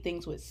 I need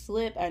things with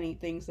slip. I need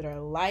things that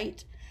are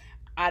light.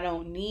 I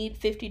don't need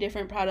 50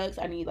 different products.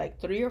 I need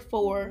like 3 or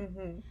 4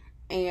 mm-hmm.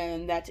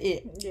 and that's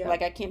it. Yeah.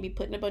 Like I can't be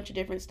putting a bunch of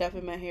different stuff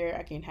in my hair.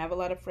 I can't have a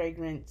lot of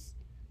fragrance.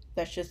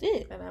 That's just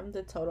it. And I'm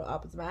the total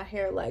opposite. My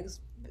hair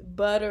likes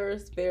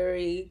butters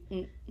very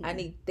mm-hmm. I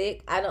need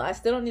thick. I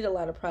still don't need a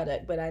lot of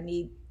product, but I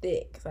need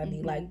thick. So I need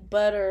mm-hmm. like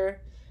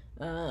butter,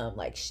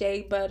 like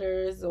shea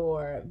butters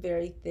or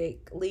very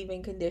thick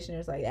leave-in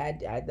conditioners. Like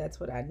I that's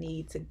what I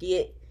need to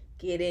get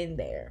in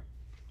there.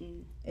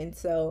 And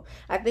so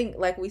I think,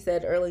 like we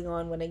said early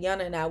on, when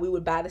Ayana and I, we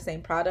would buy the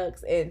same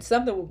products, and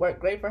something would work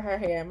great for her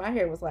hair, and my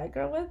hair was like,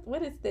 "Girl,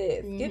 what is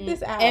this? Mm-hmm. Get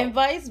this out." And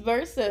vice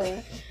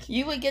versa,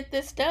 you would get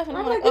this stuff, and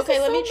I'm like, "Okay,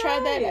 let me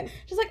try that."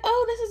 She's like,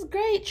 "Oh, this is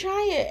great.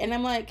 Try it." And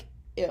I'm like,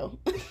 "Ew,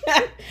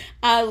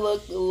 I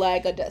look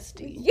like a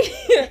dusty."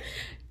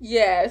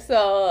 Yeah,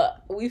 so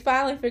we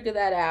finally figured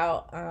that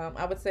out.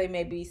 I would say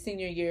maybe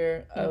senior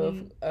year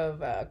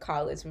of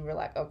college, we were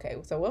like, okay,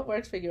 so what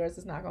works for yours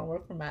is not going to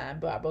work for mine,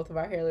 but both of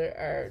our hair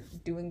are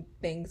doing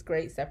things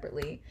great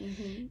separately.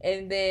 Mm-hmm.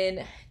 And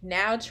then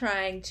now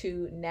trying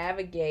to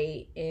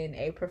navigate in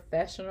a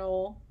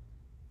professional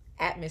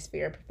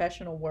atmosphere,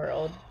 professional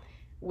world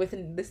with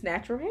this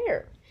natural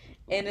hair.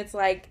 And it's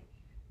like,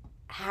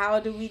 how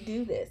do we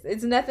do this?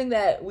 It's nothing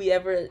that we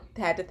ever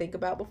had to think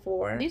about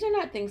before. These are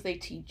not things they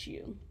teach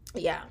you.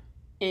 Yeah.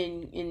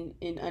 In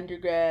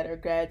undergrad or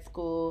grad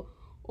school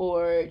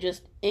or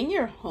just in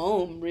your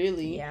home,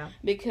 really. Yeah.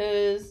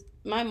 Because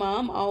my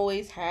mom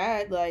always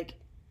had like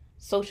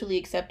socially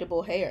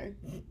acceptable hair.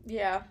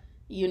 Yeah.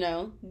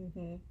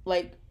 Mm-hmm.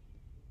 Like,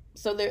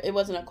 so it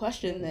wasn't a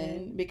question mm-hmm.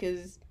 then,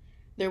 because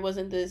there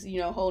wasn't this,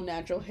 whole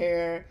natural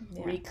hair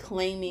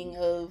reclaiming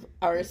of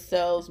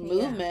ourselves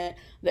movement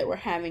that we're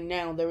having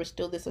now. There was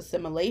still this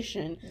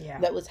assimilation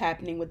that was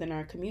happening within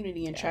our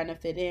community and trying to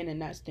fit in and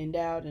not stand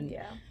out and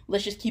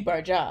let's just keep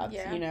our jobs,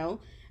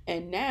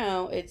 And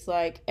now it's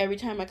like every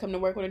time I come to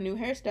work with a new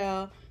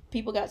hairstyle,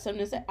 people got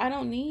something to say. I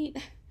don't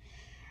need...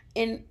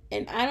 And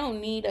I don't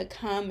need a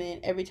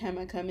comment every time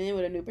I come in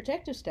with a new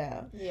protective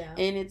style. Yeah.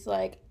 And it's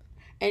like...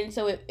 And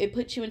so it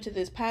puts you into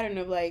this pattern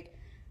of like,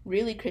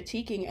 really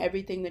critiquing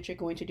everything that you're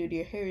going to do to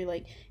your hair. You're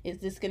like, is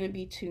this going to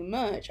be too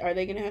much? Are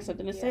they going to have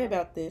something to say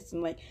about this?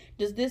 And like,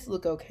 does this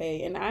look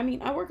okay? And I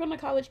mean, I work on a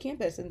college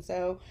campus, and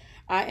so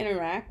I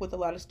interact with a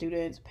lot of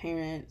students,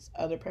 parents,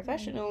 other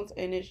professionals,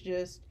 and it's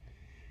just,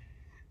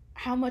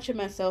 how much of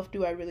myself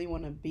do I really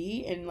want to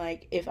be? And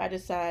like, if I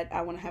decide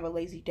I want to have a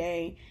lazy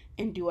day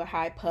and do a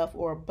high puff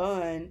or a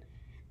bun,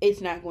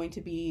 it's not going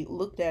to be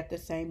looked at the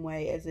same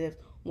way as if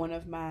one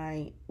of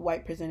my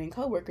white presenting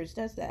coworkers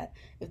does that.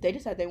 If they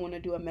decide they want to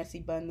do a messy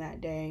bun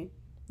that day,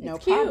 no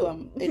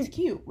problem. It's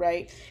cute,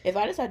 right? If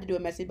I decide to do a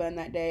messy bun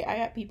that day, I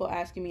got people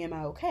asking me, "Am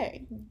I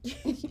okay?"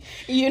 Like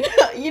you've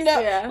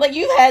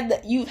had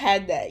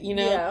that.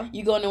 Yeah.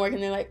 You go into work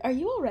and they're like, "Are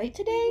you all right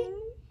today?"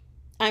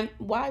 Mm-hmm.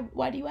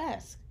 Why do you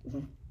ask?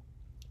 Mm-hmm.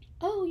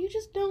 Oh, you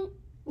just don't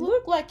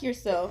look like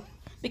yourself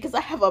because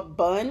I have a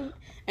bun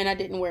and I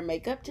didn't wear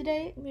makeup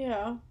today.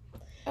 Yeah.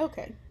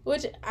 Okay.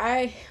 Which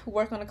I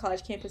work on a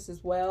college campus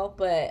as well,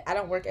 but I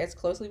don't work as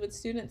closely with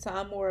students, so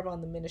I'm more of on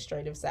the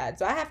administrative side.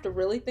 So I have to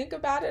really think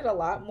about it a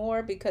lot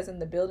more because in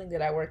the building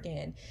that I work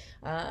in,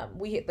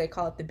 they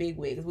call it the big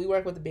wigs. We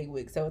work with the big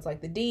wigs. So it's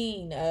like the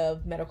dean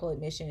of medical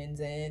admissions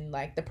and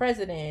like the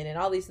president and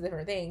all these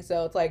different things.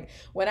 So it's like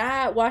when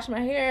I wash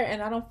my hair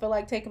and I don't feel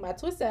like taking my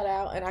twist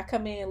out and I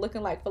come in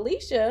looking like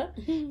Felicia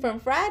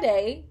from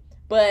Friday,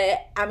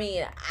 but I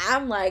mean,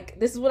 I'm like,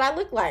 this is what I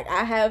look like.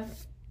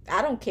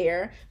 I don't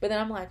care. But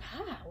then I'm like,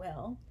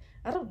 well,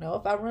 I don't know,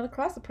 if I run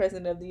across the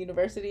president of the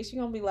university, she's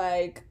going to be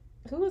like,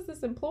 who is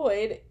this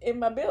employed in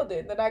my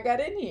building that I got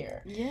in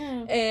here?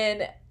 Yeah.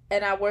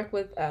 And I work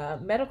with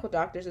medical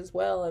doctors as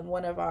well. And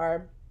one of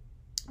our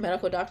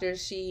medical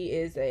doctors, she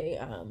is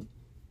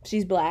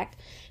she's Black,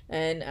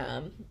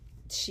 and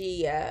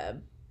she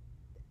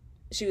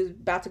was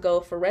about to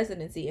go for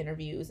residency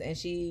interviews, and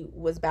she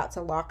was about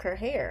to lock her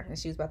hair, and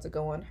she was about to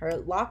go on her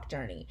lock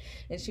journey.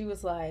 And she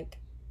was like,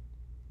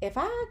 if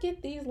I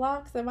get these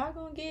locks, am I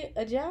going to get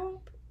a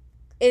job?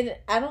 And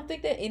I don't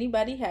think that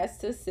anybody has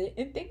to sit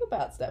and think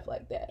about stuff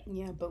like that.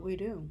 Yeah, but we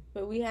do.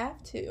 But we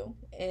have to.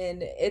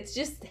 And it's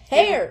just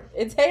hair.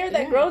 Yeah. It's hair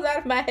that grows out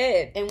of my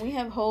head. And we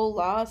have whole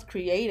laws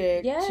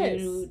created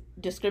to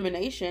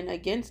discrimination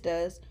against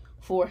us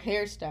for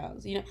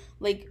hairstyles. You know,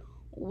 like,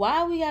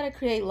 why we gotta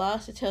create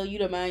laws to tell you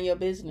to mind your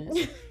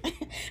business?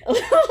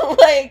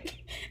 Like,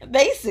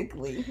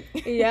 basically.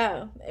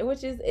 Yeah.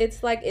 Which is,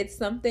 it's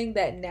something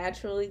that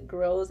naturally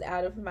grows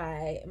out of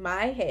my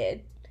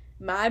head,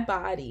 my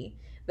body,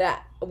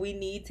 that we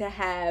need to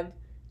have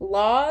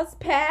laws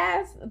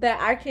passed that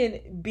I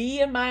can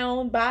be in my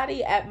own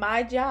body at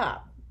my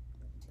job.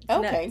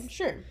 Okay,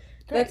 sure.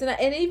 Great. That's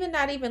and even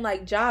not even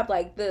like job,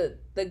 like the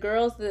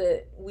girls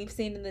that we've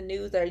seen in the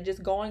news that are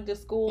just going to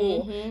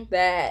school.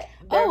 That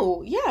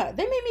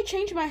they made me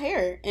change my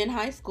hair in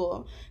high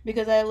school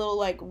because I had a little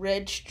like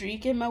red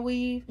streak in my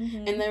weave,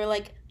 and they were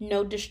like,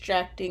 no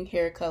distracting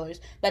hair colors.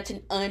 That's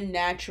an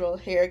unnatural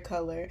hair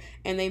color,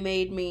 and they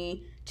made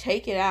me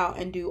take it out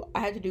and I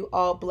had to do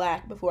all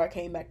black before I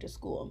came back to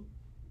school.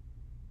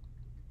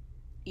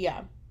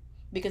 Yeah.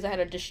 Because I had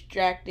a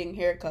distracting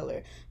hair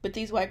color. But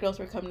these white girls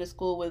were coming to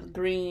school with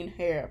green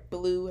hair,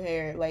 blue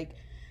hair. Like,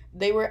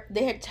 they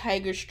had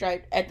tiger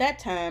stripe. At that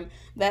time,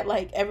 that,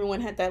 like,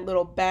 everyone had that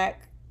little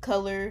back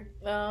color,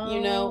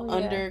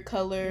 under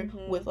color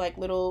with, like,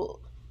 little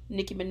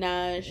Nicki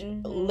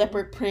Minaj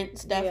leopard print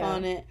stuff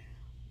on it.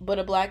 But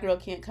a black girl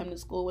can't come to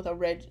school with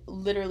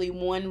literally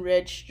one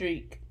red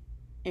streak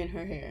in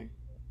her hair.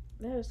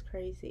 That was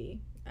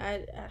crazy.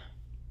 And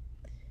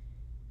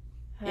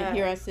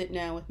here I sit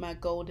now with my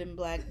golden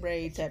black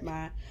braids at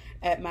my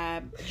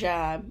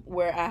job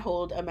where I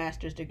hold a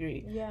master's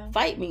degree. Yeah.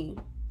 Fight me.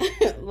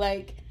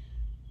 Like,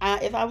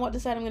 if I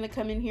decide I'm going to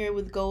come in here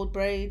with gold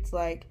braids,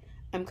 like,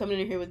 I'm coming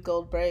in here with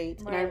gold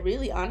braids. Right. And I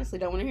really, honestly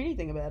don't want to hear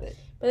anything about it.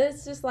 But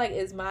it's just like,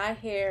 is my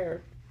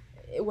hair,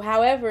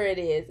 however it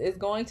is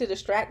going to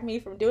distract me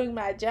from doing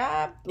my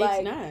job?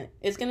 Like, it's not.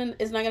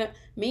 It's not going to,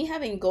 me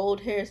having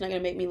gold hair is not going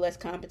to make me less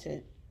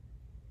competent.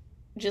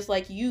 Just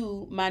like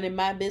you minding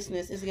my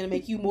business is going to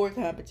make you more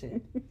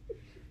competent.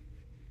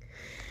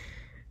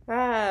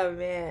 Oh,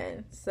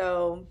 man.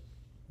 So,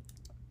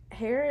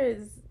 hair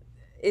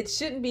it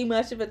shouldn't be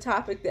much of a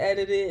topic that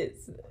it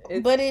is.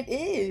 But it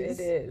is.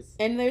 It is.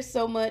 And there's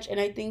so much, and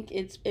I think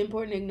it's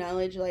important to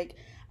acknowledge, like,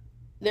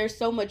 there's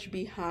so much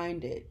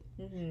behind it.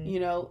 You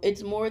know,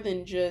 it's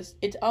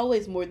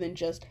always more than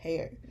just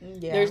hair.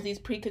 Yeah. There's these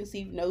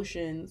preconceived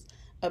notions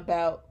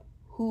about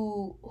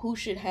who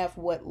should have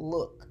what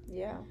look.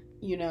 Yeah.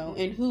 You know,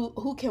 and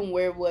who can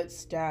wear what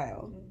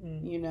style,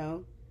 you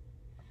know.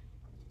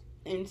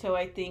 And so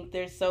I think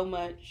there's so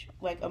much,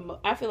 like,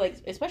 I feel like,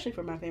 especially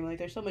for my family, like,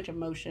 there's so much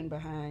emotion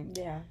behind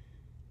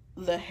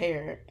the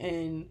hair.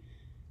 And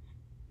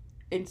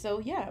so,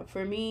 yeah,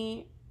 for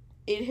me,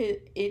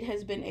 it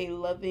has been a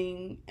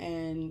loving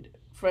and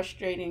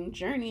frustrating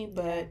journey,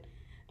 but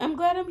I'm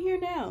glad I'm here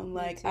now.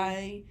 Like,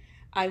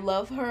 I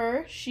love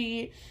her.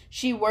 She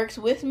works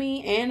with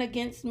me and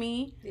against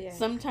me,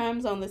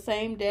 sometimes on the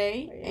same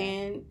day,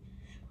 and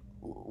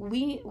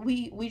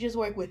we just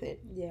work with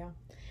it. Yeah.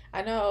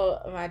 I know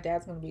my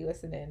dad's going to be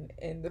listening,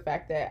 and the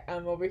fact that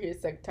I'm over here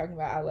talking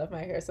about I love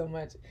my hair so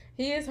much.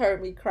 He has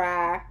heard me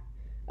cry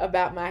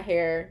about my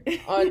hair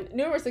on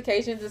numerous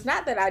occasions. It's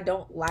not that I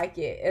don't like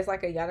it. It's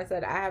like Ayana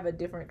said, I have a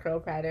different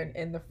curl pattern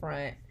in the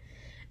front,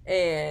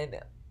 and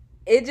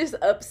it just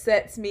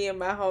upsets me and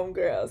my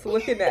homegirls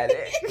looking at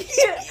it.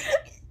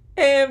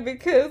 And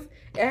because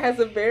it has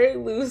a very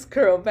loose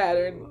curl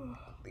pattern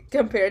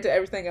compared to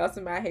everything else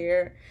in my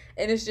hair,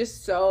 and it's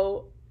just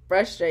so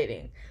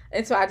frustrating.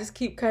 And so I just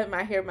keep cutting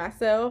my hair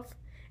myself,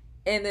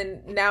 and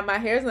then now my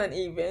hair's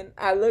uneven.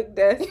 I look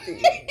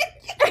dusty.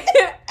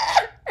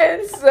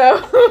 And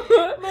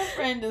so my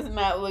friend does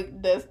not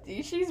look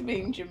dusty. She's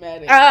being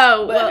dramatic.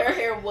 Oh, but her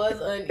hair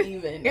was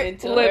uneven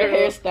until her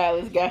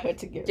hairstylist got her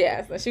together.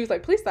 Yeah, so she was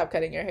like, "Please stop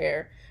cutting your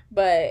hair."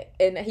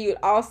 And he would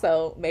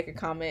also make a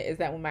comment is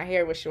that when my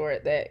hair was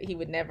short, that he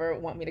would never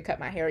want me to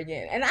cut my hair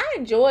again. And I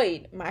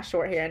enjoyed my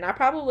short hair, and I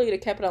probably would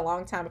have kept it a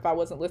long time if I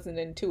wasn't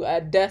listening to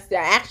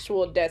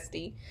actual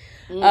dusty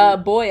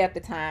boy at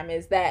the time.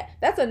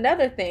 That's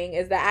another thing,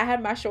 is that I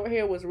had my short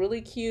hair was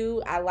really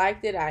cute. I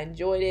liked it. I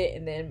enjoyed it.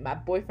 And then my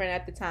boyfriend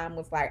at the time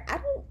was like, I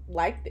don't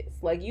like this.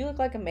 Like, you look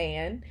like a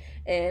man,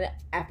 and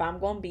if I'm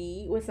going to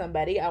be with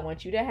somebody, I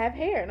want you to have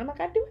hair. And I'm like,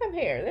 I do have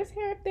hair. There's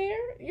hair up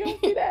there. You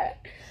don't see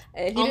that.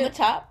 And on the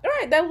top?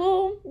 Right, that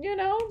little,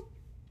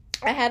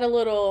 I had a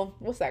little,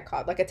 what's that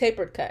called? Like a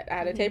tapered cut. I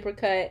had a tapered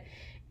cut,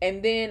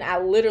 And then I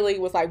literally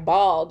was like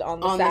bald on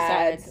the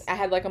sides. I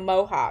had like a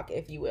mohawk,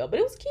 if you will. But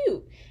it was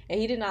cute. And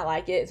he did not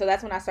like it. So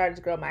that's when I started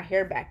to grow my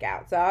hair back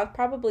out. So I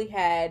probably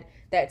had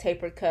that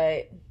taper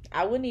cut,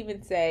 I wouldn't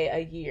even say a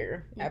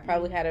year. I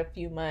probably had a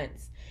few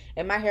months.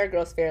 And my hair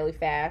grows fairly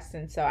fast.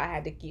 And so I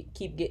had to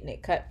keep getting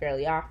it cut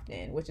fairly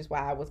often. Which is why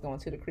I was going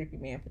to the creepy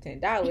man for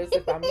 $10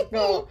 if I'm going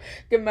to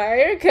get my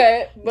hair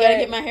cut. But gotta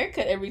get my hair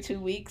cut every 2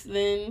 weeks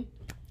then.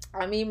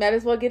 I mean, might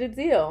as well get a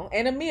deal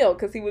and a meal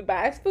because he would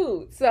buy us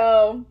food.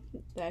 So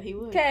that he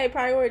would. Okay,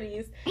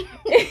 priorities.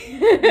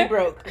 We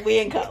broke. We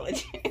in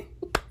college.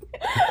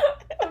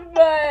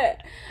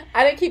 But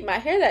I didn't keep my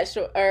hair that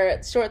short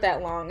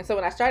that long. And so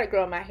when I started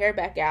growing my hair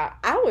back out,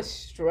 I was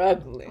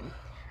struggling.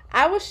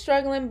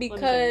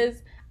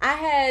 Because I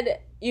had,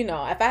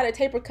 if I had a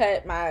taper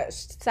cut, my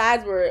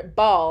sides were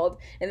bald,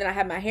 and then I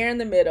had my hair in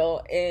the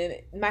middle, and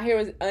my hair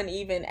was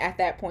uneven at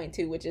that point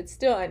too, which it's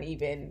still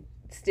uneven.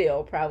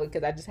 Still, probably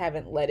because I just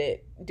haven't let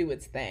it do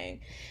its thing.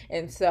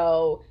 And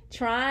so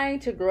trying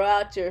to grow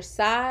out your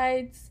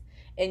sides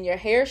and your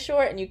hair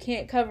short and you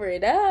can't cover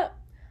it up,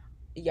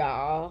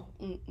 y'all,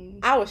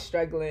 I was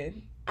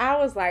struggling. I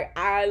was like,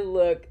 I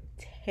look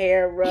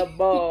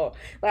terrible.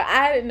 Like,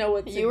 I didn't know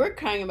what to do. You were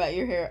crying about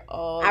your hair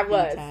all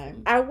the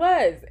time. I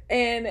was.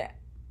 And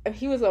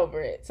he was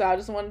over it. So I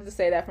just wanted to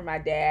say that for my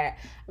dad.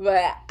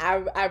 But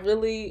I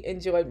really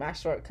enjoyed my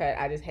shortcut.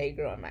 I just hate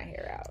growing my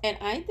hair out. And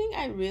I think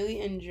I really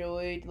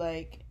enjoyed,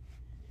 like,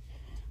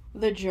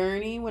 the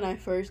journey when I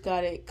first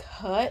got it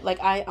cut. Like,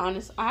 I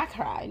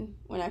cried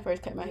when I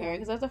first cut my hair.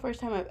 Because that's the first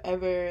time I've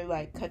ever,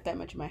 like, cut that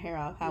much of my hair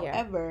off.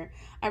 However,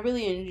 I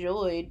really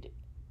enjoyed,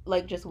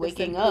 like, just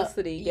waking up.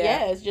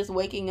 Yes, just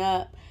waking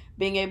up.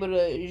 Being able to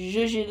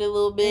zhuzh it a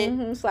little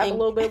bit. Slap a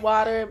little bit of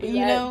water.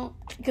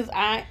 Because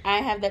I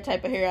have that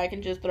type of hair. I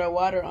can just throw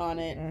water on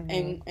it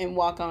and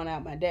walk on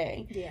out my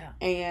day. Yeah.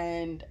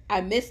 And I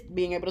missed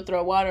being able to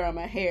throw water on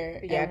my hair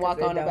and walk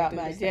on about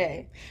my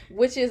day.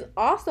 Which is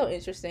also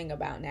interesting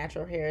about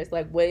natural hair. It's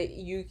like what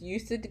you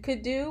used to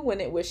could do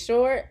when it was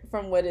short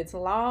from when it's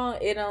long.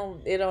 It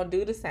don't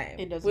do the same.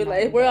 It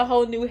doesn't. We're a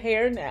whole new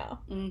hair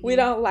now. We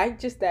don't like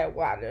just that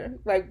water.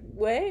 Like,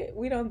 what?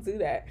 We don't do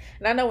that.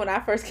 And I know when I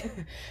first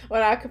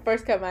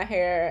cut my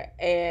hair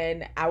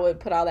and I would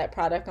put all that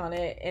product on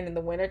it, and in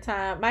the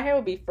wintertime, my hair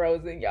would be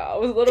frozen,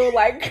 y'all. It was little,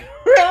 like,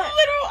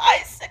 little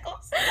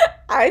icicles.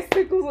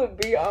 Icicles would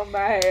be on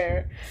my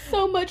hair.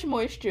 So much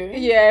moisture.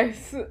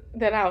 Yes.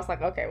 Then I was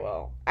like, okay,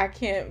 well, I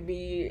can't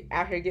be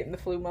out here getting the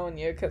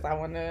pneumonia because I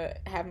want to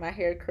have my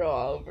hair curl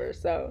all over.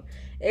 So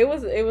it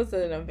was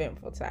an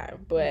eventful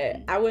time, but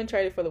I wouldn't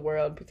trade it for the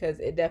world because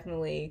it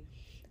definitely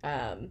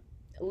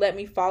let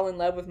me fall in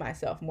love with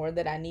myself more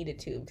than I needed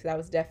to, because I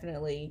was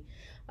definitely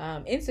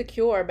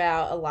insecure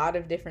about a lot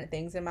of different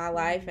things in my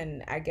life.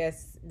 And I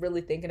guess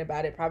really thinking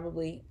about it,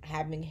 probably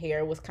having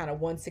hair was kind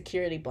of one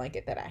security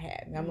blanket that I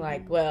had. And I'm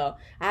like, well,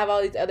 I have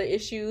all these other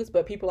issues,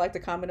 but people like to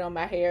comment on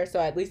my hair, so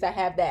at least I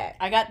have that.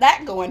 I got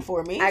that going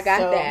for me. I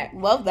got that.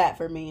 Love that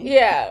for me.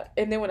 Yeah.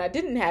 And then when I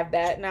didn't have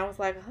that, and I was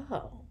like,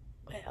 oh,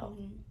 well,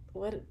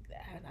 what?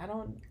 I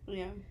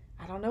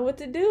don't know what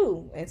to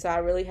do. And so I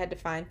really had to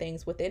find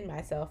things within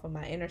myself and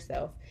my inner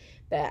self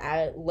that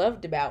I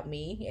loved about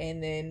me.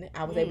 And then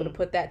I was able to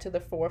put that to the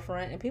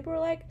forefront. And people were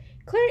like,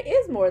 Claire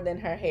is more than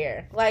her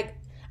hair. Like,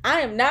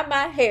 I am not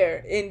my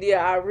hair, India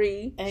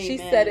Ari. She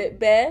said it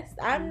best.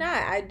 I'm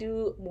not. I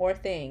do more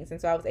things.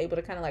 And so I was able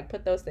to kind of like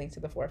put those things to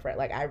the forefront.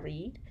 Like, I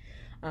read.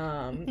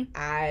 I'm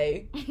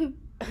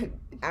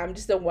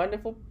just a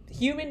wonderful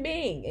human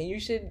being. And you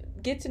should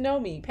get to know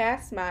me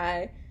past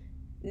my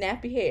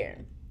nappy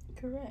hair.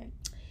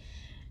 Correct.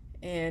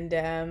 And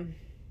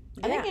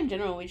I think in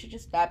general we should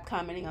just stop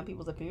commenting on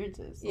people's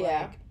appearances.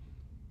 Like,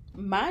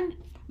 mind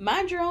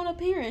your own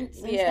appearance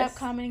and stop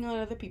commenting on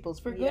other people's,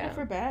 for good or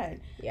for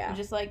bad. Yeah. And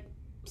just like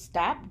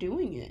stop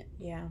doing it.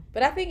 Yeah.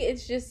 But I think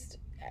it's just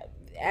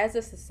as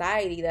a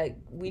society that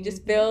we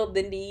just feel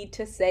the need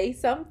to say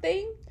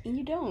something. And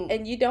you don't.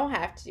 And you don't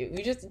have to.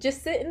 You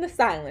just sit in the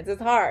silence.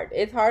 It's hard.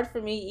 It's hard for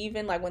me,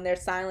 even like when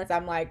there's silence,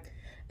 I'm like,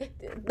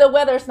 the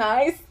weather's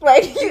nice.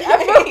 Like,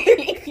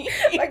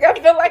 I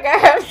feel like I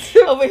have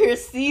to. Over here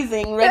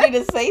seizing, ready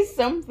to say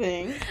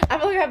something. I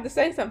feel like I have to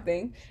say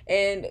something.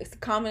 And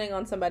commenting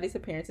on somebody's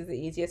appearance is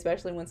easy,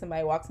 especially when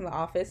somebody walks in the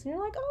office and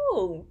you're like,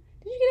 oh,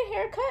 did you get a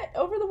haircut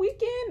over the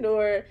weekend?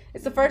 Or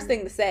it's the first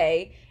thing to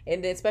say.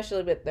 And then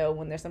especially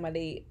when there's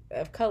somebody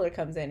of color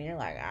comes in and you're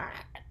like, wow.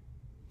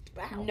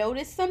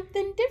 Notice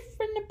something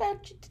different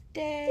about you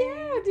today.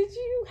 Yeah,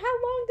 how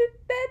long did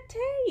that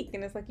take?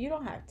 And it's like, you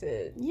don't have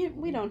to.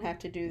 We don't have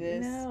to do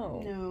this.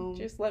 No.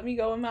 Just let me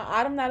go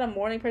I'm not a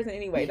morning person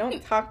anyway.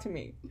 Don't talk to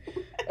me.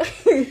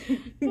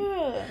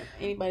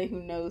 Anybody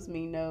who knows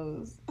me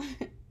knows.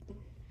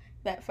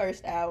 That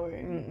first hour,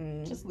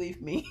 just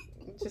leave me.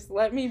 Just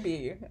let me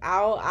be.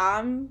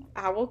 I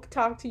will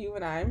talk to you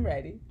when I'm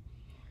ready.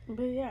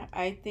 But yeah,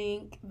 I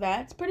think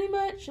that's pretty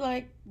much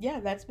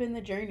that's been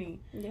the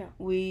journey. Yeah.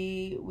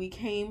 We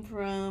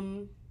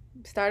came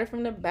started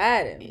from the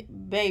bottom.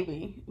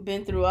 Baby,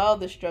 been through all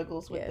the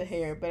struggles with the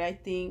hair, but I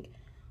think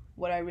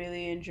what I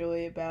really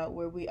enjoy about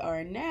where we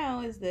are now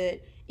is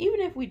that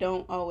even if we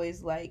don't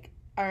always like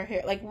our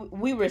hair, like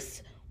we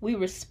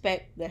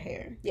respect the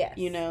hair. Yes.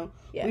 You know,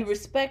 yes. we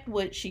respect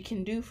what she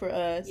can do for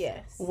us.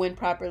 Yes. When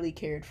properly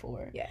cared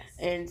for. Yes.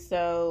 And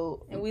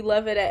so. And we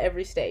love it at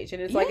every stage.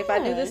 And it's like, if I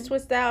do this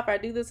twist out, if I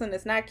do this and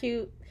it's not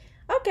cute,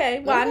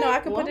 okay, well, I know I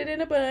can put it in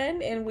a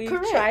bun and we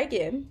try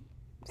again.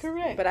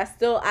 Correct. But I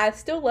still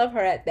love her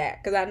at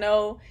that, because I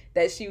know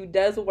that she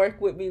does work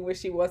with me when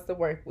she wants to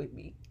work with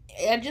me.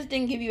 I just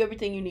didn't give you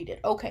everything you needed.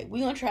 Okay,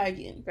 we're going to try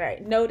again.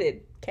 Right.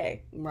 Noted.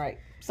 Okay. Right.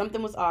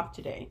 Something was off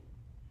today.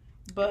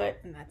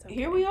 But that's okay.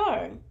 Here we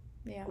are.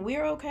 Yeah.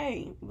 We're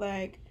okay.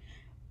 Like,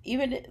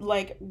 even,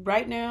 like,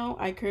 right now,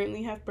 I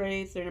currently have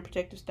braids. They're in a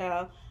protective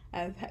style.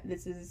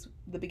 This is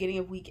the beginning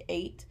of week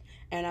 8.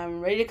 And I'm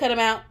ready to cut them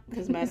out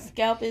because my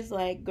scalp is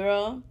like,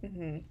 girl,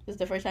 this is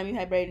the first time you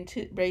had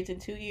braids in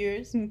 2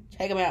 years.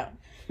 Take them out.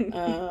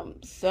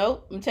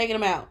 So I'm taking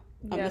them out.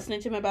 I'm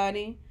listening to my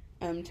body.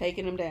 I'm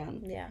taking them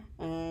down. Yeah.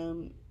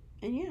 And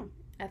yeah.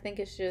 I think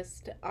it's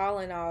just, all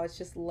in all, it's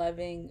just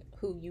loving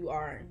who you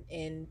are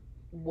and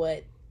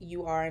what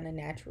you are in a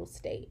natural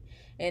state.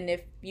 And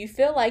if you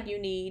feel like you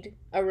need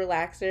a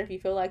relaxer, if you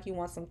feel like you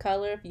want some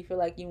color, if you feel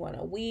like you want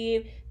a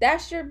weave,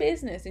 that's your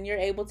business and you're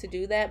able to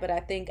do that. But I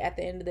think at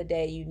the end of the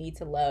day, you need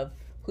to love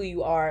who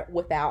you are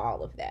without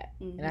all of that.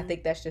 And I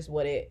think that's just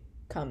what it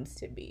comes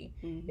to be,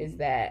 is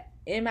that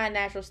in my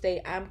natural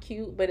state, I'm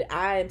cute, but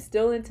I am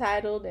still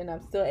entitled and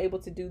I'm still able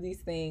to do these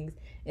things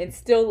and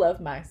still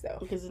love myself.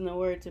 Because in the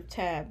words of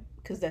Tab,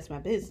 because that's my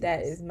business.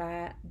 That is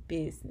my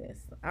business.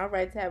 All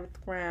right, Tab with the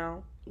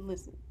crown.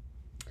 Listen.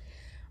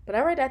 But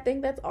all right, I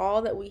think that's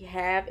all that we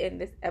have in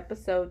this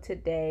episode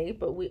today.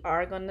 But we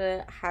are going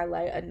to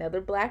highlight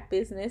another Black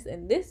business.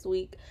 And this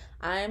week,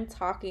 I'm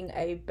talking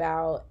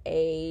about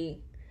it's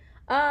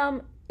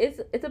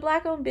a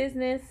Black-owned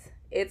business.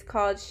 It's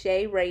called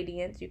Shea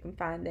Radiance. You can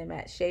find them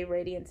at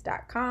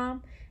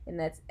shearadiance.com. And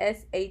that's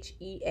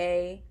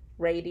SHEA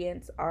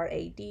Radiance,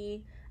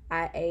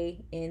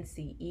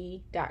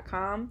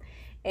 RADIANCE.com.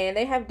 And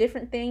they have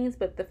different things.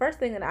 But the first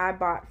thing that I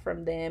bought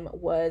from them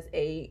was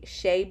a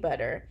shea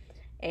butter.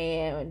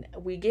 And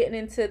we getting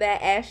into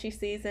that ashy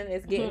season.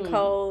 It's getting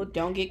cold.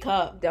 Don't get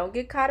caught. Don't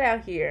get caught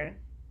out here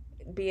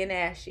being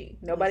ashy.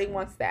 Nobody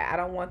wants that. I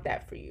don't want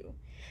that for you.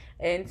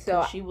 And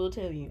so she will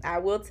tell you. I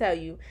will tell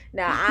you.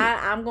 Now,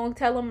 I'm going to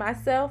tell them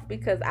myself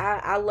because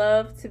I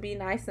love to be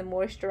nice and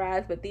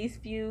moisturized. But these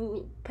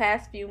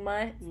past few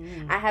months,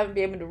 I haven't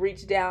been able to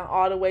reach down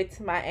all the way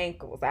to my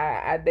ankles.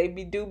 They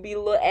do be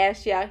a little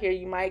ashy out here.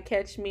 You might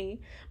catch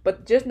me.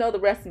 But just know the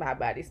rest of my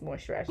body's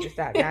moisturized. Just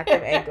not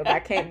them ankles.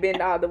 I can't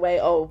bend all the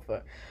way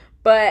over.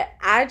 But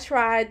I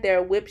tried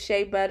their whipped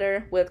shea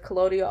butter with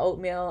colloidal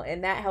oatmeal.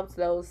 And that helps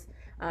those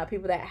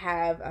people that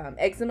have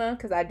eczema,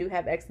 because I do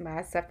have eczema.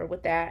 I suffer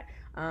with that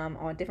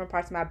on different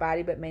parts of my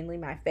body, but mainly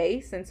my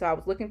face. And so I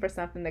was looking for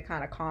something to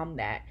kind of calm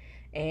that.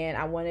 And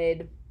I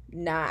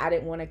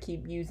didn't want to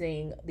keep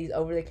using these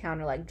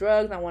over-the-counter like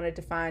drugs. I wanted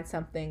to find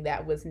something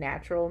that was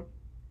natural.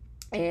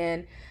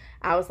 And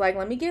I was like,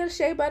 let me get a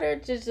shea butter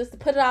just to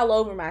put it all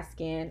over my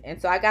skin.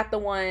 And so I got the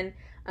one,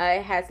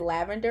 it has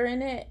lavender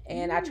in it.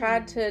 And I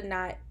tried to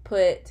not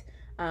put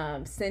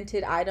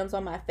scented items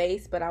on my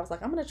face, but I was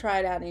like, I'm gonna try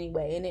it out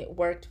anyway, and it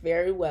worked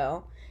very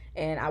well.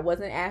 And I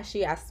wasn't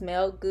ashy. I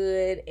smelled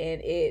good, and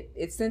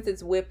it since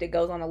it's whipped, it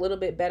goes on a little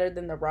bit better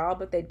than the raw.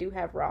 But they do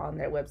have raw on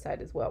their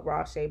website as well,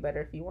 raw shea butter,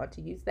 if you want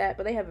to use that.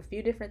 But they have a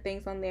few different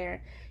things on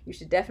there. You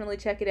should definitely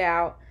check it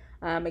out.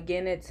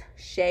 Again, it's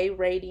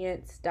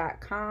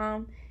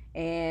shearadiance.com,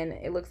 and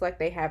it looks like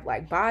they have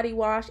like body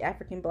wash,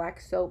 African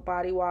black soap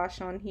body wash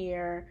on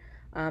here.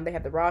 They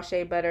have the raw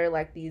shea butter,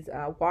 like these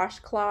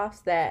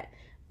washcloths that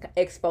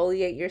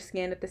exfoliate your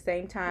skin at the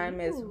same time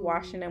as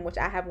washing them, which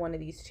I have one of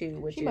these too.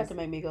 Which she about to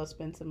make me go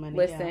spend some money.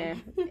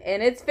 Listen,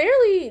 and it's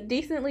fairly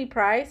decently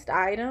priced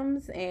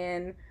items,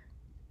 and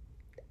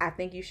I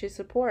think you should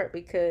support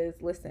because,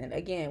 listen,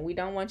 again, we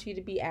don't want you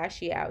to be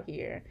ashy out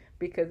here,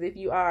 because if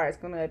you are, it's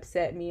going to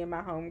upset me and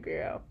my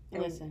homegirl.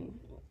 Listen,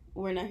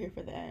 we're not here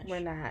for the ash.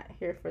 We're not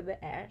here for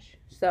the ash.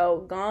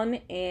 So go on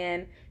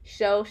and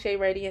show Shea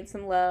Radiance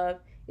some love.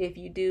 If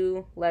you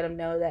do, let them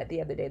know that the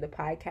other day the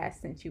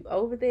podcast sent you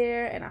over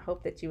there, and I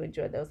hope that you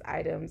enjoy those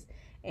items.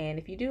 And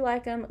if you do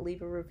like them,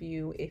 leave a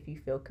review if you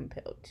feel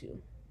compelled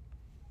to.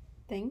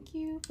 Thank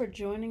you for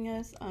joining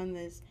us on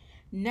this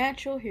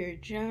natural hair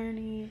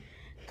journey.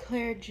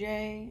 Claire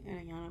J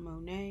and Ayana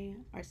Monet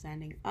are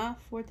signing off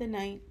for the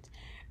night.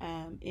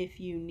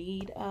 If you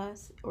need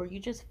us, or you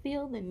just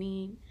feel the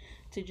need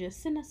to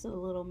just send us a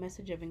little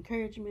message of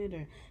encouragement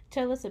or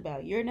tell us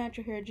about your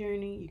natural hair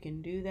journey, you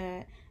can do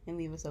that and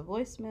leave us a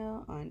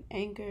voicemail on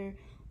Anchor.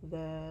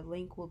 The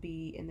link will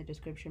be in the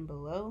description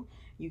below.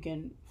 You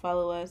can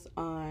follow us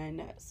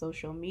on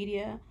social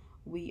media.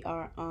 We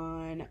are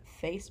on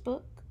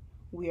Facebook,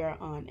 we are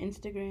on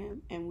Instagram,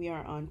 and we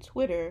are on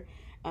Twitter.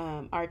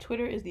 Our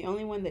Twitter is the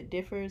only one that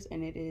differs,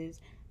 and it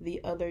is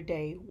The Other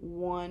Day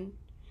 1.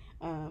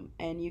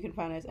 And you can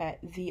find us at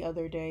The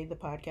Other Day, the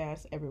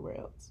podcast, everywhere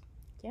else.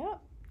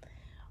 Yep.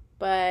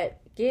 But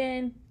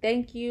again,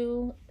 thank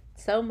you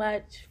so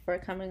much for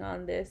coming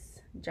on this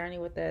journey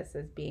with us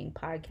as being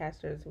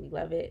podcasters. We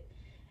love it.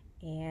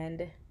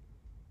 And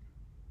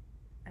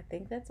I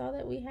think that's all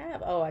that we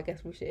have. Oh, I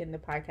guess we should end the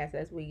podcast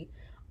as we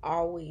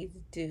always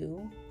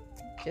do.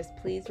 Just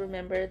please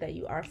remember that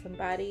you are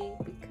somebody,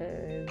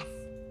 because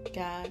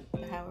God,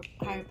 the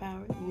higher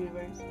power, the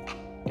universe,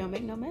 don't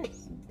make no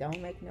mess.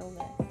 Don't make no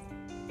mess.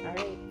 All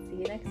right. See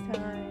you next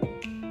time.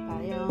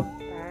 Bye,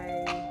 y'all.